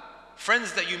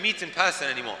friends that you meet in person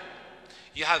anymore.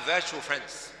 You have virtual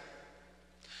friends.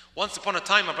 Once upon a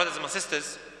time, my brothers and my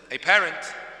sisters, a parent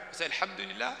would say,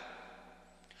 Alhamdulillah,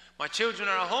 my children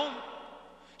are at home.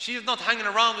 She's not hanging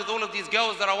around with all of these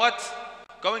girls that are what?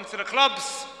 Going to the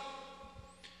clubs.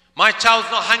 My child's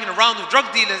not hanging around with drug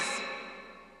dealers.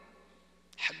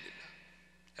 Alhamdulillah,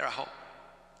 they're at home.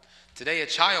 Today a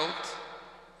child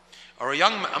or a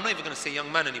young man, I'm not even going to say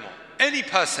young man anymore, any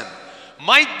person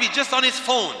might be just on his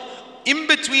phone in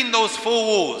between those four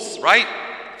walls, right?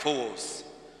 Four walls.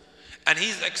 And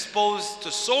he's exposed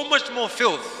to so much more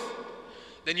filth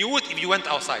than you would if you went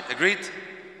outside. Agreed?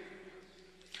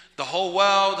 The whole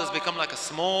world has become like a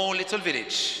small little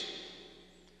village.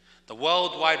 The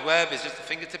World Wide Web is just a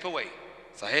fingertip away.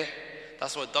 Sahih?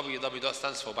 That's what www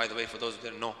stands for, by the way, for those who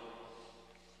didn't know.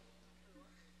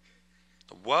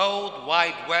 The World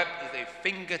Wide Web is a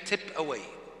fingertip away,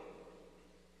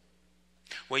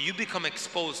 where you become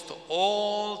exposed to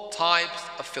all types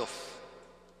of filth.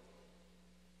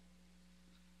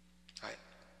 Right.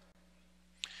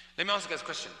 Let me ask you guys a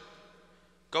question.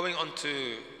 Going on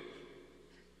to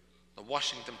the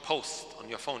Washington Post on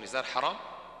your phone, is that haram?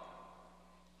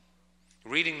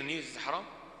 Reading the news is haram?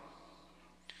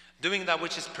 Doing that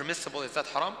which is permissible, is that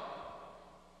haram?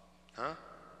 Huh?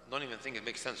 Don't even think it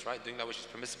makes sense, right? Doing that which is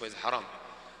permissible is haram.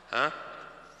 Huh?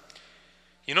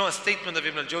 You know a statement of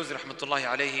Ibn al-Jawzi rahmatullahi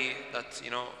alayhi that,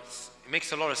 it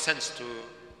makes a lot of sense to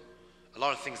a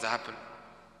lot of things that happen.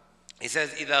 He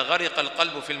says, إِذَا غَرِقَ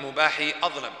الْقَلْبُ فِي الْمُبَاحِ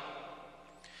أَظْلَمْ.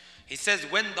 He says,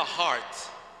 when the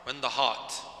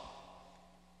heart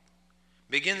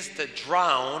begins to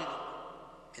drown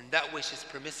in that which is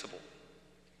permissible,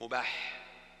 mubah.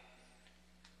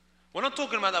 We're not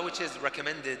talking about that which is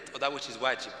recommended or that which is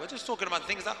wajib. We're just talking about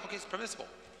things that, okay, it's permissible.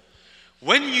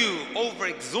 When you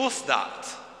overexhaust that,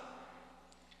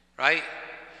 right,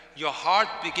 your heart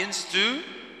begins to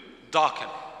darken.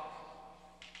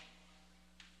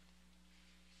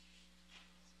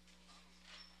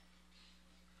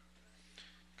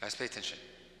 Guys, pay attention.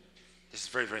 This is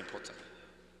very, very important.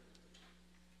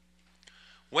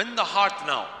 When the heart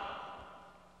now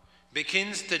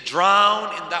begins to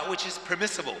drown in that which is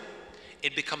permissible,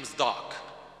 it becomes dark.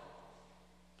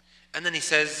 And then he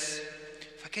says,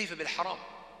 فَكَيْفَ بِالْحَرَامِ.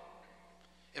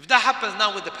 If that happens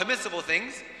now with the permissible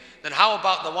things, then how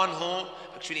about the one who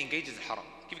actually engages in haram?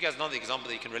 I'll give you guys another example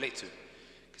that you can relate to.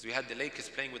 Because we had the Lakers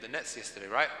playing with the Nets yesterday,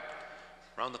 right?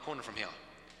 Around the corner from here.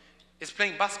 Is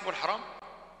playing basketball haram?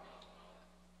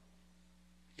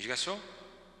 You guys sure?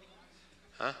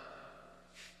 Huh?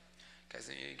 Guys,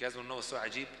 you guys want to know what's so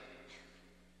ajib?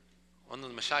 One of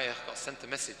the mashayikh got sent a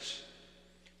message.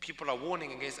 People are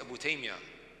warning against Abu Taymiyyah.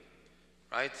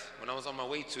 Right? When I was on my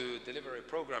way to deliver a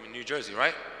program in New Jersey,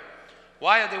 right?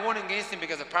 Why are they warning against him?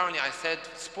 Because apparently I said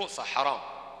sports are haram.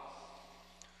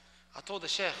 I told the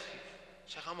Shaykh,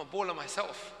 I'm a baller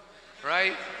myself,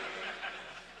 right?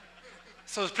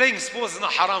 So playing sports is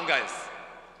not haram, guys.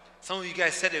 Some of you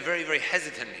guys said it very, very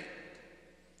hesitantly.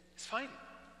 It's fine.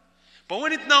 But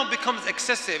when it now becomes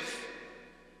excessive,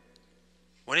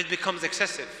 Ibn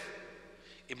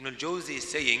al-Jawzi is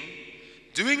saying,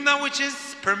 doing that which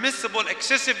is permissible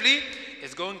excessively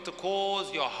is going to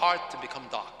cause your heart to become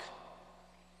dark.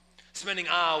 Spending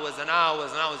hours and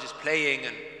hours and hours just playing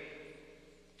and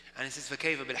it says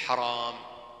فَكَيْفَ بِالْحَرَامِ.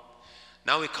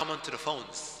 Now we come onto the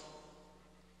phones.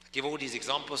 I give all these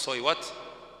examples so what?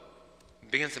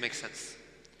 It begins to make sense.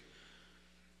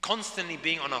 Constantly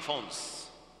being on our phones.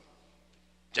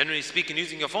 Generally speaking,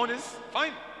 using your phone is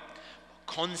fine.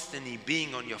 Constantly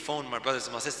being on your phone, my brothers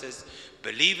and my sisters,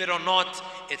 believe it or not,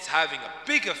 it's having a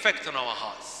big effect on our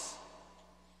hearts.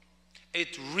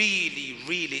 It really,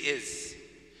 really is.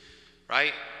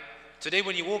 Right? Today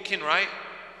when you walk in, right,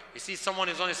 you see someone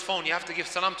is on his phone, you have to give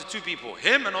salam to two people,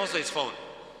 him and also his phone.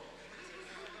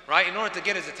 Right? In order to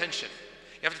get his attention.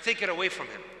 You have to take it away from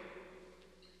him.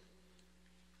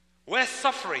 We're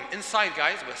suffering inside,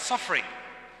 guys, we're suffering.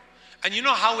 And you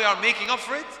know how we are making up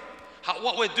for it?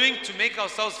 What we're doing to make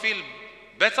ourselves feel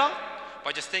better?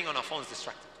 By just staying on our phones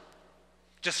distracted.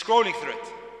 Just scrolling through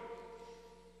it.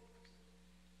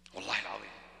 Wallahi al-Azim.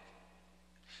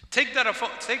 Take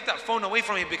that phone away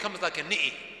from you, it becomes like a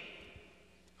ni'i.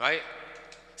 Right?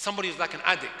 Somebody who's like an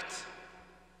addict.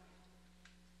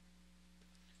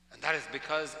 And that is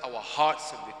because our hearts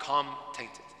have become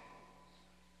tainted.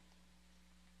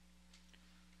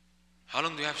 How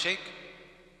long do you have, Shaykh?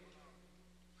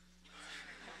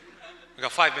 We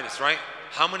got 5 minutes, right?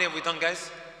 How many have we done, guys?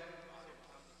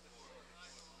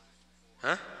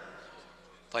 Huh?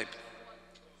 Type.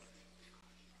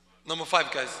 Number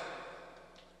 5, guys.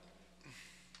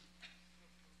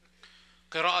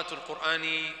 قراءة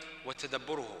القرآن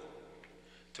وتدبره.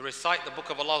 To recite the book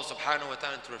of Allah subhanahu wa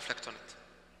ta'ala and to reflect on it.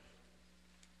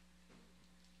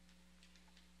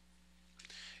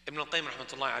 Ibn al-Qayyim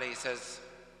rahmatullahi alayhi says,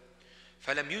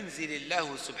 فَلَمْ يُنزِلِ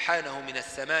اللَّهُ سُبْحَانَهُ مِنَ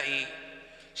السَّمَاءِ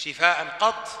شِفَاءً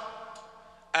قَطْ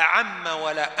أَعَمَّ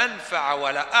وَلَا أَنْفَعَ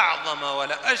وَلَا أَعْظَمَ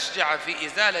وَلَا أَشْجَعَ فِي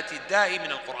إِزَالَةِ الدَّاءِ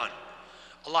مِنَ الْقُرْآنِ.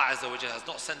 Allah Azza wa Jalla has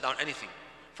not sent down anything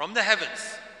from the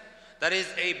heavens that is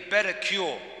a better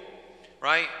cure,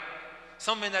 right?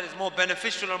 Something that is more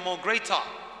beneficial and more greater,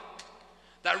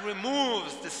 that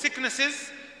removes the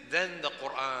sicknesses than the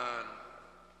Qur'an.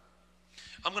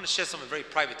 I'm going to share something very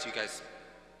private to you guys.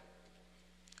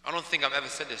 I don't think I've ever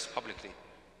said this publicly.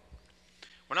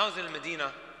 When I was in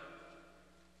Medina,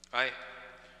 right,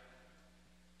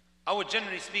 I would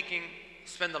generally speaking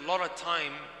spend a lot of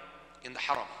time in the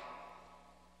haram.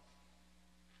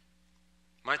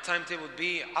 My timetable would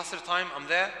be Asr time, I'm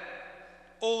there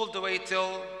all the way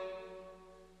till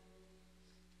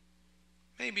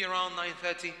maybe around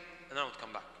 9:30, and then I would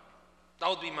come back. That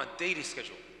would be my daily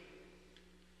schedule.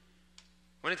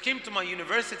 When it came to my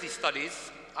university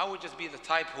studies, I would just be the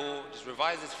type who just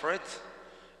revises for it.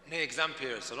 No exam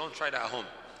period, so don't try that at home,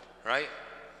 right?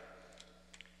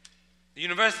 The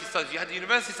university studies, you had the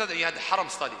university studies, you had the haram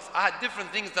studies. I had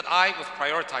different things that I was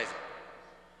prioritizing.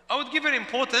 I would give it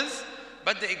importance,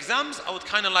 but the exams, I would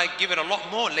kind of like give it a lot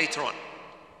more later on.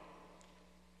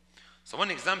 So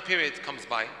when exam period comes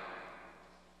by,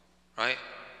 right,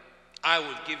 I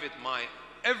would give it my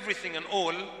everything and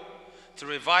all to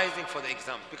revising for the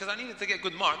exam, because I needed to get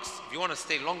good marks. If you want to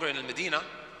stay longer in Medina,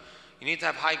 you need to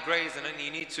have high grades, and then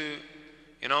you need to,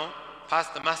 pass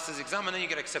the master's exam, and then you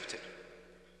get accepted.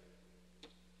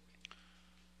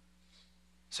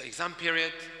 So exam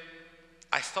period,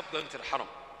 I stopped going to the haram.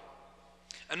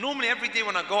 And normally every day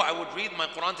when I go, I would read my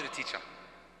Qur'an to the teacher.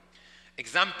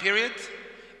 Exam period,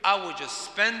 I would just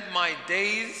spend my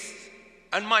days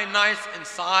and my nights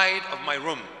inside of my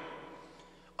room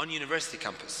on university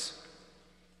campus.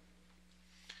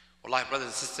 Wallahi, brothers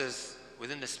and sisters,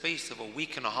 within the space of a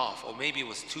week and a half, or maybe it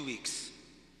was 2 weeks,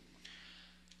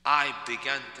 I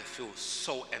began to feel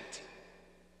so empty.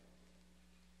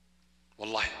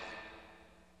 Wallahi.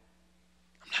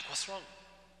 I'm like, what's wrong?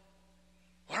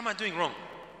 What am I doing wrong?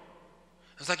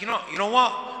 I was like, you know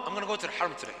what? I'm going to go to the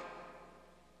haram today.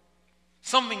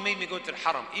 Something made me go to the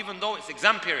haram, even though it's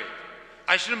exam period.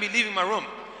 I shouldn't be leaving my room.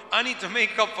 I need to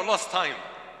make up for lost time.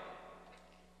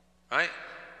 Right?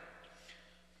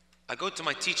 I go to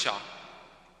my teacher.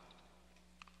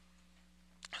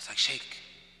 I was like, Shaykh,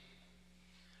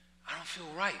 I don't feel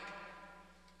right.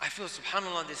 I feel,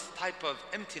 subhanAllah, this type of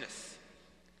emptiness.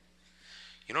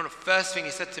 You know the first thing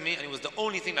he said to me, and it was the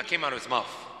only thing that came out of his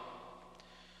mouth.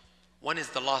 When is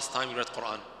the last time you read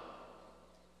Qur'an?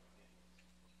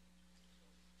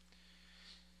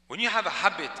 When you have a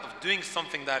habit of doing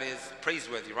something that is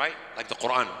praiseworthy, right? Like the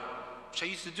Qur'an, which I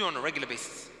used to do on a regular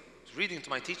basis. I was reading to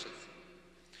my teachers.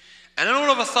 And then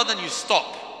all of a sudden you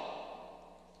stop,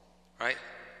 right?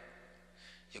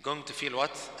 You're going to feel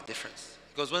what? A difference.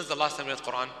 He goes, when's the last time you read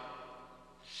Qur'an?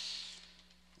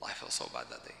 I felt so bad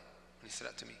that day when he said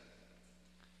that to me.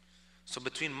 So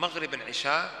between Maghrib and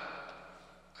Isha,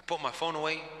 I put my phone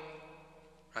away,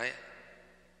 right?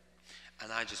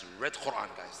 And I just read Qur'an,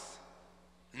 guys.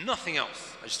 Nothing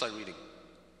else. I just started reading.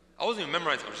 I wasn't even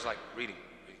memorizing, I was just like reading.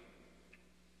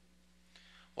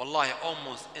 Wallahi,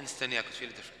 almost instantly I could feel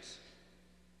a difference.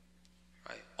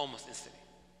 Right? Almost instantly.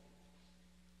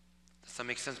 Does that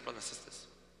make sense, brothers and sisters?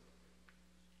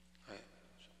 Right?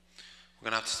 We're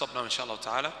going to have to stop now, inshallah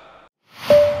ta'ala.